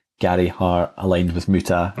seen Gary Hart aligned with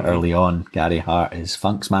Muta early on. Gary Hart is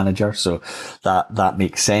Funk's manager, so that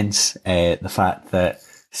makes sense. The fact that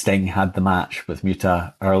Sting had the match with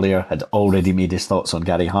Muta earlier had already made his thoughts on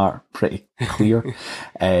Gary Hart pretty clear.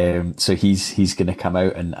 So he's going to come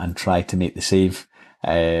out and try to make the save.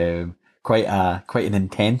 Quite an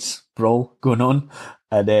intense brawl going on,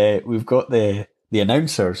 and we've got the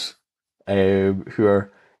announcers who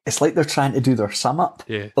are. It's like they're trying to do their sum up.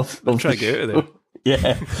 Yeah, of trying to get out of there.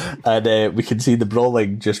 Yeah, and we can see the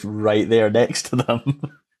brawling just right there next to them.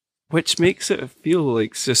 Which makes it feel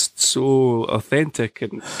like just so authentic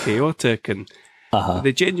and chaotic, and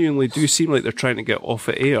they genuinely do seem like they're trying to get off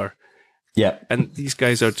at air. Yeah. And these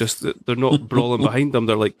guys are just, they're not brawling behind them,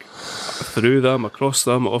 they're like through them, across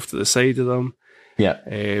them, off to the side of them. Yeah.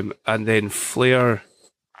 And then Flair,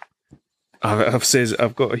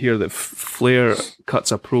 I've got here that Flair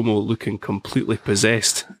cuts a promo looking completely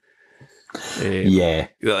possessed.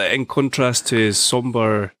 In contrast to his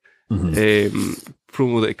somber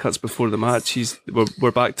promo that he cuts before the match,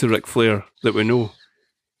 we're back to Ric Flair that we know.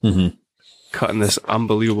 Cutting this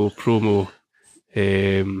unbelievable promo,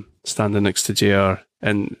 standing next to JR,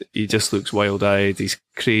 and he just looks wild-eyed, he's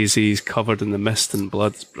crazy, he's covered in the mist and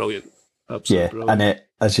blood. It's brilliant. Absolutely brilliant. And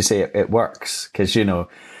as you say, it works, because,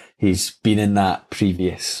 he's been in that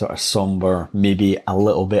previous sort of somber, maybe a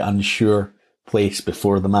little bit unsure place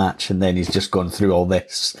before the match, and then he's just gone through all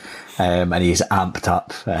this, and he's amped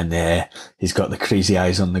up, and he's got the crazy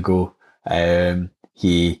eyes on the go.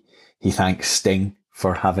 He thanks Sting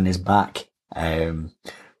for having his back,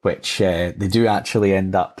 which they do actually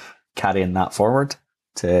end up carrying that forward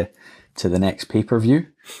to the next pay-per-view,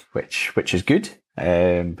 which is good,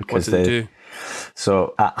 because what did they do?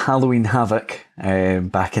 So at Halloween Havoc,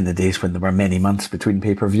 back in the days when there were many months between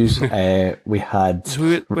pay-per-views, we had... So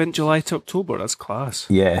it went July to October, that's class.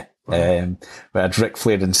 Yeah. Wow. We had Ric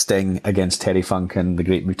Flair and Sting against Terry Funk and the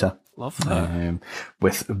Great Muta. Love that.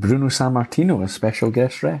 With Bruno Sammartino as special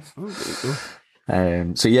guest ref. Oh, there you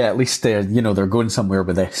go. So yeah, at least they're going somewhere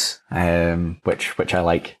with this, which I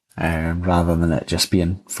like, rather than it just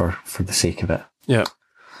being for the sake of it. Yeah.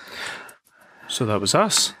 So that was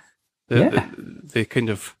us. They kind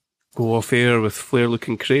of go off air with Flair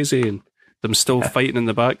looking crazy and them still fighting in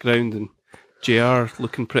the background and JR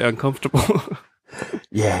looking pretty uncomfortable.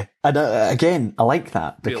 Yeah, and again, I like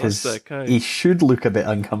that, because he should look a bit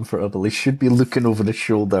uncomfortable. He should be looking over his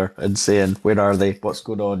shoulder and saying, "Where are they? What's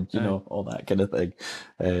going on?" All that kind of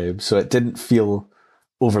thing. So it didn't feel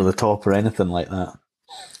over the top or anything like that.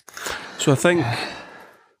 So I think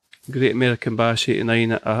Great American Bash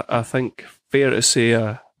 89, I think fair to say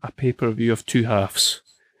a pay-per-view of two halves.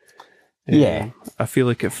 Yeah. I feel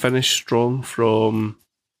like it finished strong from,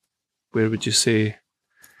 where would you say,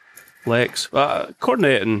 Lex?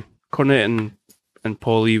 Cornette and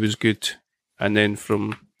Paul E was good. And then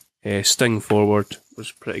from Sting forward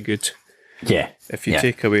was pretty good. Yeah. If you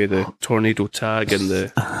take away the tornado tag and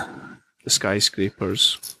the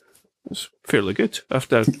skyscrapers, it's fairly good. I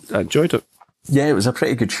enjoyed it. Yeah, it was a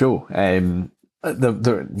pretty good show.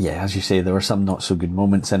 As you say, there were some not so good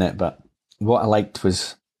moments in it, but what I liked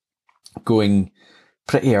was going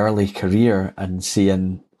pretty early career and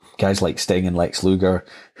seeing guys like Sting and Lex Luger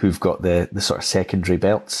who've got the sort of secondary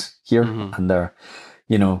belts here, and they're,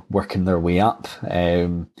 working their way up.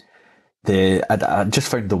 I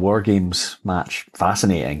just found the War Games match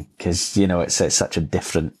fascinating because, it's such a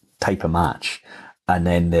different type of match. And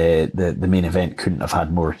then the main event couldn't have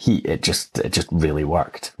had more heat. It just really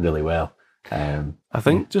worked really well. I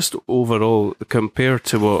think just overall, compared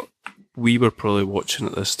to what we were probably watching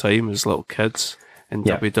at this time as little kids in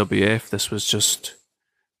WWF, this was just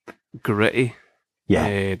gritty,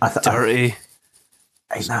 dirty. I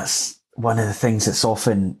think that's one of the things that's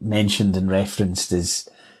often mentioned and referenced is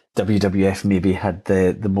WWF maybe had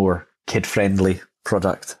the more kid-friendly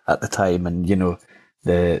product at the time, and,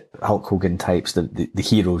 the Hulk Hogan types, the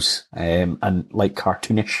heroes, and like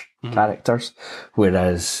cartoonish characters,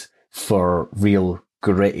 whereas for real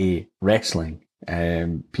gritty wrestling,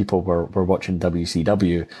 people were watching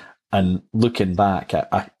WCW, and looking back,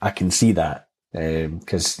 I can see that,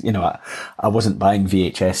 because I wasn't buying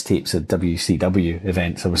VHS tapes of WCW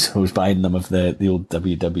events. I was buying them of the old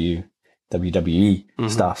WWE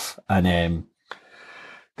stuff, and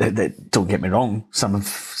don't get me wrong, some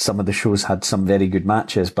of the shows had some very good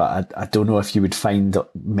matches, but I don't know if you would find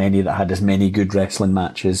many that had as many good wrestling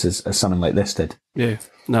matches as something like this did. Yeah,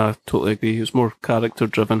 no, I totally agree. It was more character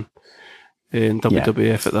driven in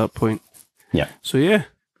WWF at that point. Yeah. So yeah,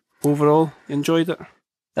 overall, enjoyed it.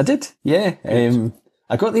 I did, yeah.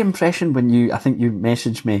 I got the impression when I think you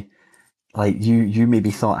messaged me, like you maybe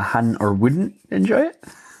thought I hadn't or wouldn't enjoy it.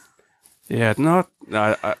 Yeah, no,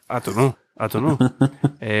 I don't know.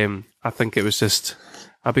 I think it was just,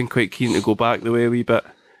 I've been quite keen to go back the way a wee bit.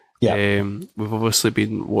 Yeah. We've obviously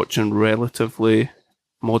been watching relatively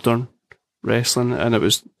modern wrestling, and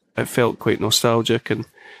it felt quite nostalgic and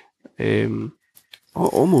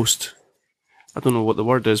almost, I don't know what the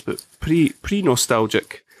word is, but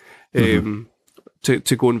pre-nostalgic to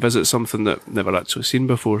go and visit something that I've never actually seen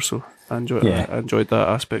before. So I enjoyed that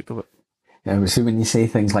aspect of it. Yeah, so when you say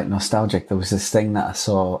things like nostalgic, there was this thing that I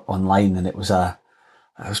saw online, and it was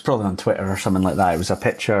probably on Twitter or something like that. It was a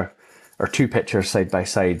picture or two pictures side by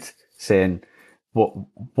side saying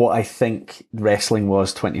what I think wrestling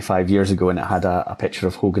was 25 years ago, and it had a picture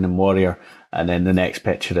of Hogan and Warrior, and then the next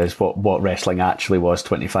picture is what wrestling actually was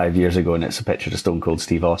 25 years ago, and it's a picture of Stone Cold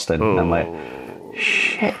Steve Austin. And I'm like,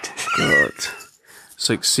 shit. God. It's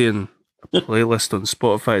like seeing a playlist on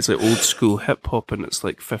Spotify. It's like old school hip hop, and it's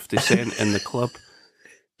like 50 Cent in the club.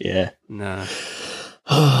 Yeah. Nah.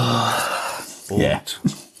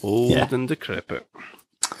 Old and decrepit.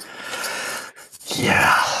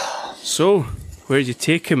 Yeah. So, where are you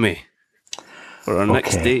taking me for our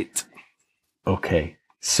next date? Okay.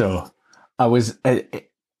 So, I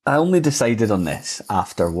only decided on this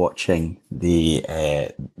after watching the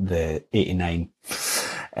 89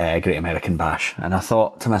 Great American Bash, and I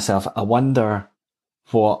thought to myself, I wonder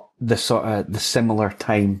what the similar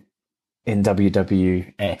time in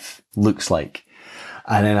WWF looks like.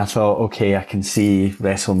 And then I thought, okay, I can see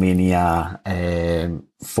WrestleMania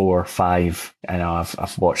 4, 5, and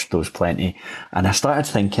I've watched those plenty, and I started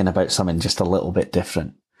thinking about something just a little bit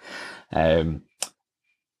different.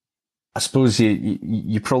 I suppose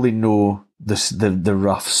you probably know the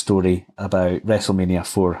rough story about WrestleMania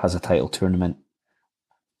 4 has a title tournament.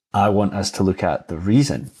 I want us to look at the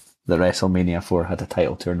reason that WrestleMania 4 had a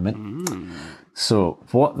title tournament. So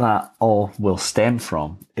what that all will stem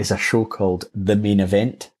from is a show called The Main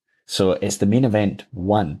Event. So it's The Main Event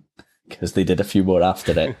 1, because they did a few more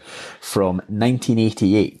after it, from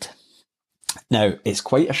 1988. Now, it's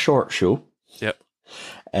quite a short show. Yep.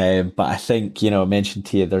 But I think, I mentioned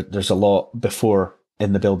to you, there's a lot before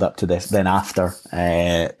in the build up to this, then after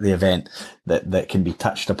the event that can be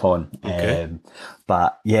touched upon. Okay.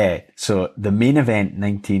 But yeah, so The Main Event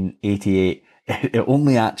 1988, it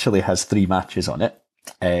only actually has 3 matches on it,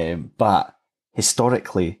 but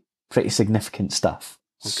historically pretty significant stuff.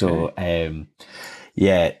 Okay. So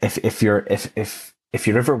yeah, if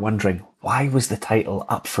you're ever wondering why was the title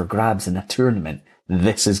up for grabs in a tournament,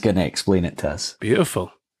 this is going to explain it to us.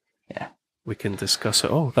 Beautiful. Yeah, we can discuss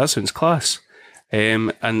it all. That sounds class.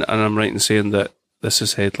 And I'm right in saying that this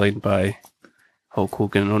is headlined by Hulk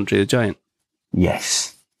Hogan and Andre the Giant.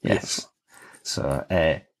 Yes. So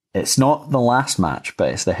it's not the last match, but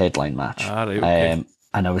it's the headline match. Ah, right, okay.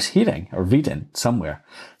 And I was hearing or reading somewhere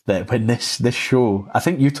that when this show, I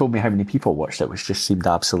think you told me how many people watched it, which just seemed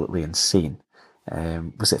absolutely insane.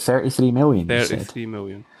 Was it 33 million? 33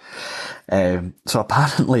 million. So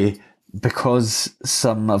apparently because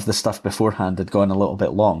some of the stuff beforehand had gone a little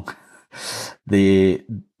bit long,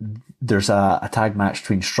 there's a tag match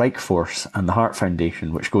between Strike Force and the Hart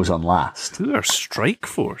Foundation, which goes on last. Who are Strike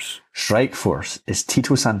Force? Strike Force is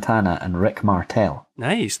Tito Santana and Rick Martel.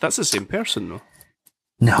 Nice. That's the same person, though.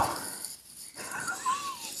 No.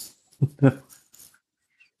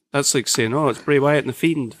 That's like saying, oh, it's Bray Wyatt and The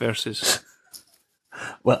Fiend versus...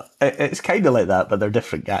 Well, it's kind of like that, but they're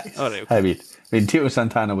different guys. Oh, right, okay. I mean, Tito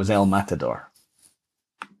Santana was El Matador.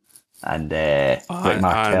 And Rick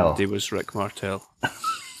Martel. And he was Rick Martel.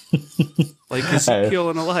 Like Ezekiel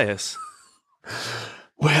and Elias.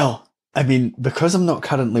 Well, I mean, because I'm not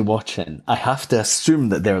currently watching, I have to assume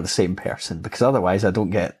that they're the same person, because otherwise I don't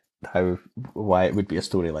get why it would be a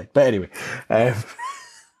storyline. But anyway,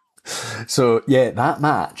 so yeah, that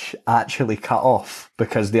match actually cut off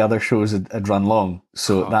because the other shows had run long.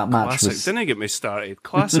 So that match classic. Didn't get me started.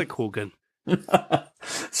 Classic Hogan.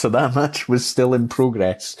 So that match was still in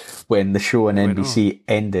progress when the show on NBC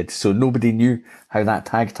ended. So nobody knew how that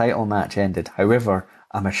tag title match ended. However,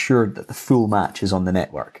 I'm assured that the full match is on the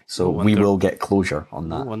network. So we will get closure on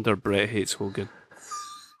that. No wonder Brett hates Hogan.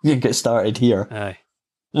 You can get started here. Aye.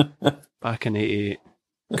 Back in 88.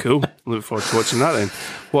 Cool. Look forward to watching that then.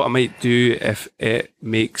 What I might do, if it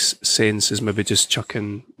makes sense, is maybe just chuck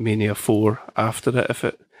in Mania 4 after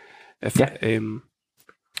it,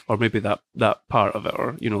 or maybe that part of it,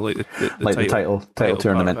 or like the title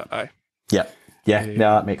tournament. Aye. Yeah,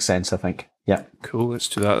 that makes sense. I think. Yeah. Cool. Let's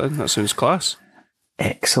do that then. That sounds class.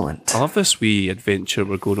 Excellent. I love this wee adventure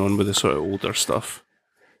we're going on with the sort of older stuff.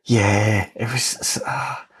 Yeah, it was.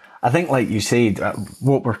 I think, like you said,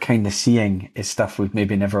 what we're kind of seeing is stuff we've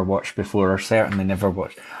maybe never watched before, or certainly never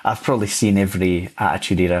watched. I've probably seen every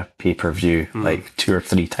Attitude Era pay-per-view like 2 or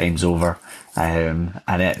 3 times over, and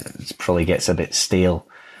it probably gets a bit stale.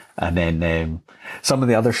 And then some of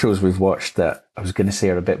the other shows we've watched that I was going to say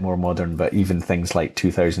are a bit more modern, but even things like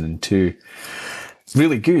 2002,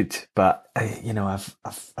 really good. But I've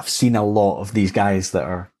seen a lot of these guys that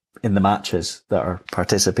are in the matches that are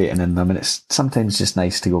participating in them, and it's sometimes just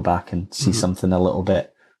nice to go back and see something a little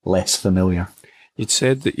bit less familiar. You'd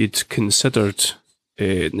said that you'd considered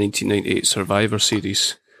 1998 Survivor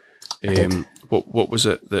Series. What was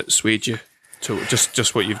it that swayed you to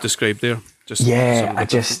just what you've described there?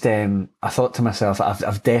 I thought to myself,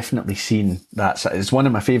 I've definitely seen that. It's one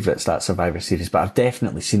of my favourites, that Survivor Series, but I've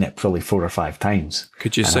definitely seen it probably 4 or 5 times.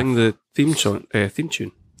 Could you sing the theme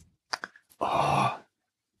tune? Oh,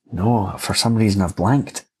 no, for some reason I've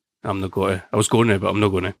blanked. I'm not going to. I was going to, but I'm not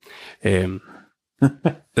going to.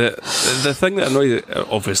 The thing that annoys,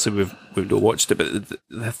 obviously we've not watched it, but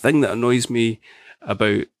the thing that annoys me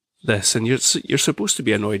about this, and you're supposed to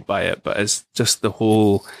be annoyed by it, but it's just the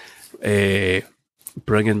whole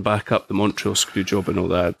bringing back up the Montreal Screwjob and all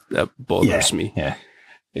that bothers me. Yeah.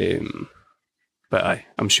 But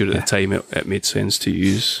I'm sure at the time it made sense to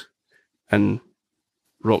use, and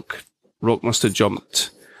Rock must have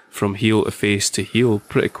jumped from heel to face to heel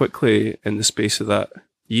pretty quickly in the space of that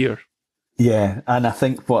year. Yeah, and I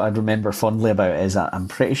think what I remember fondly about it is that I'm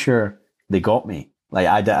pretty sure they got me. Like,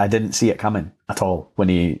 I didn't see it coming at all when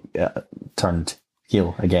he turned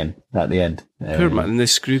heel again at the end. Poor man, and they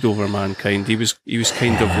screwed over Mankind. He was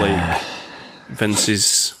kind of like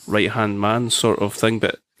Vince's right-hand man sort of thing,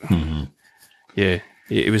 but yeah,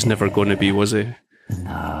 he was never going to be, was he?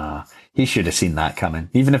 Nah. He should have seen that coming.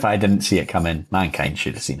 Even if I didn't see it coming, Mankind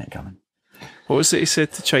should have seen it coming. What was it he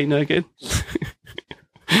said to China again?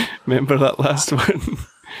 Remember that last one?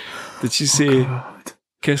 Did she say,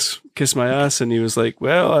 kiss my ass? And he was like,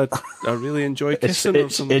 well, I really enjoy kissing or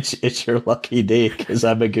something. It's your lucky day because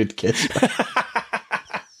I'm a good kisser.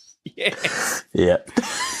 Yes. Yeah.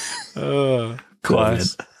 Oh,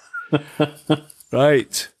 class.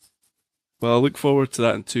 Right. Well, I look forward to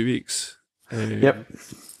that in 2 weeks. Yep.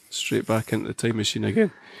 Straight back into the time machine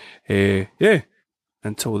again. Yeah.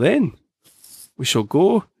 Until then, we shall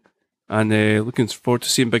go. And looking forward to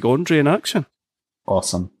seeing Big Andre in action.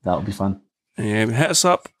 Awesome. That'll be fun. Hit us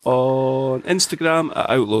up on Instagram at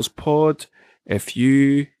Outlaws Pod if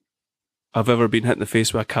you have ever been hit in the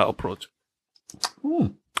face with a cattle prod.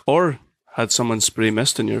 Or had someone spray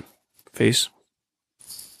mist in your face.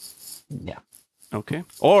 Yeah. Okay.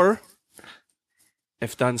 Or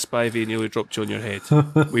if Dan Spivey nearly dropped you on your head,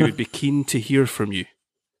 we would be keen to hear from you.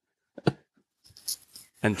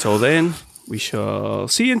 Until then, we shall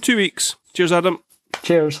see you in 2 weeks. Cheers, Adam.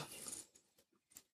 Cheers.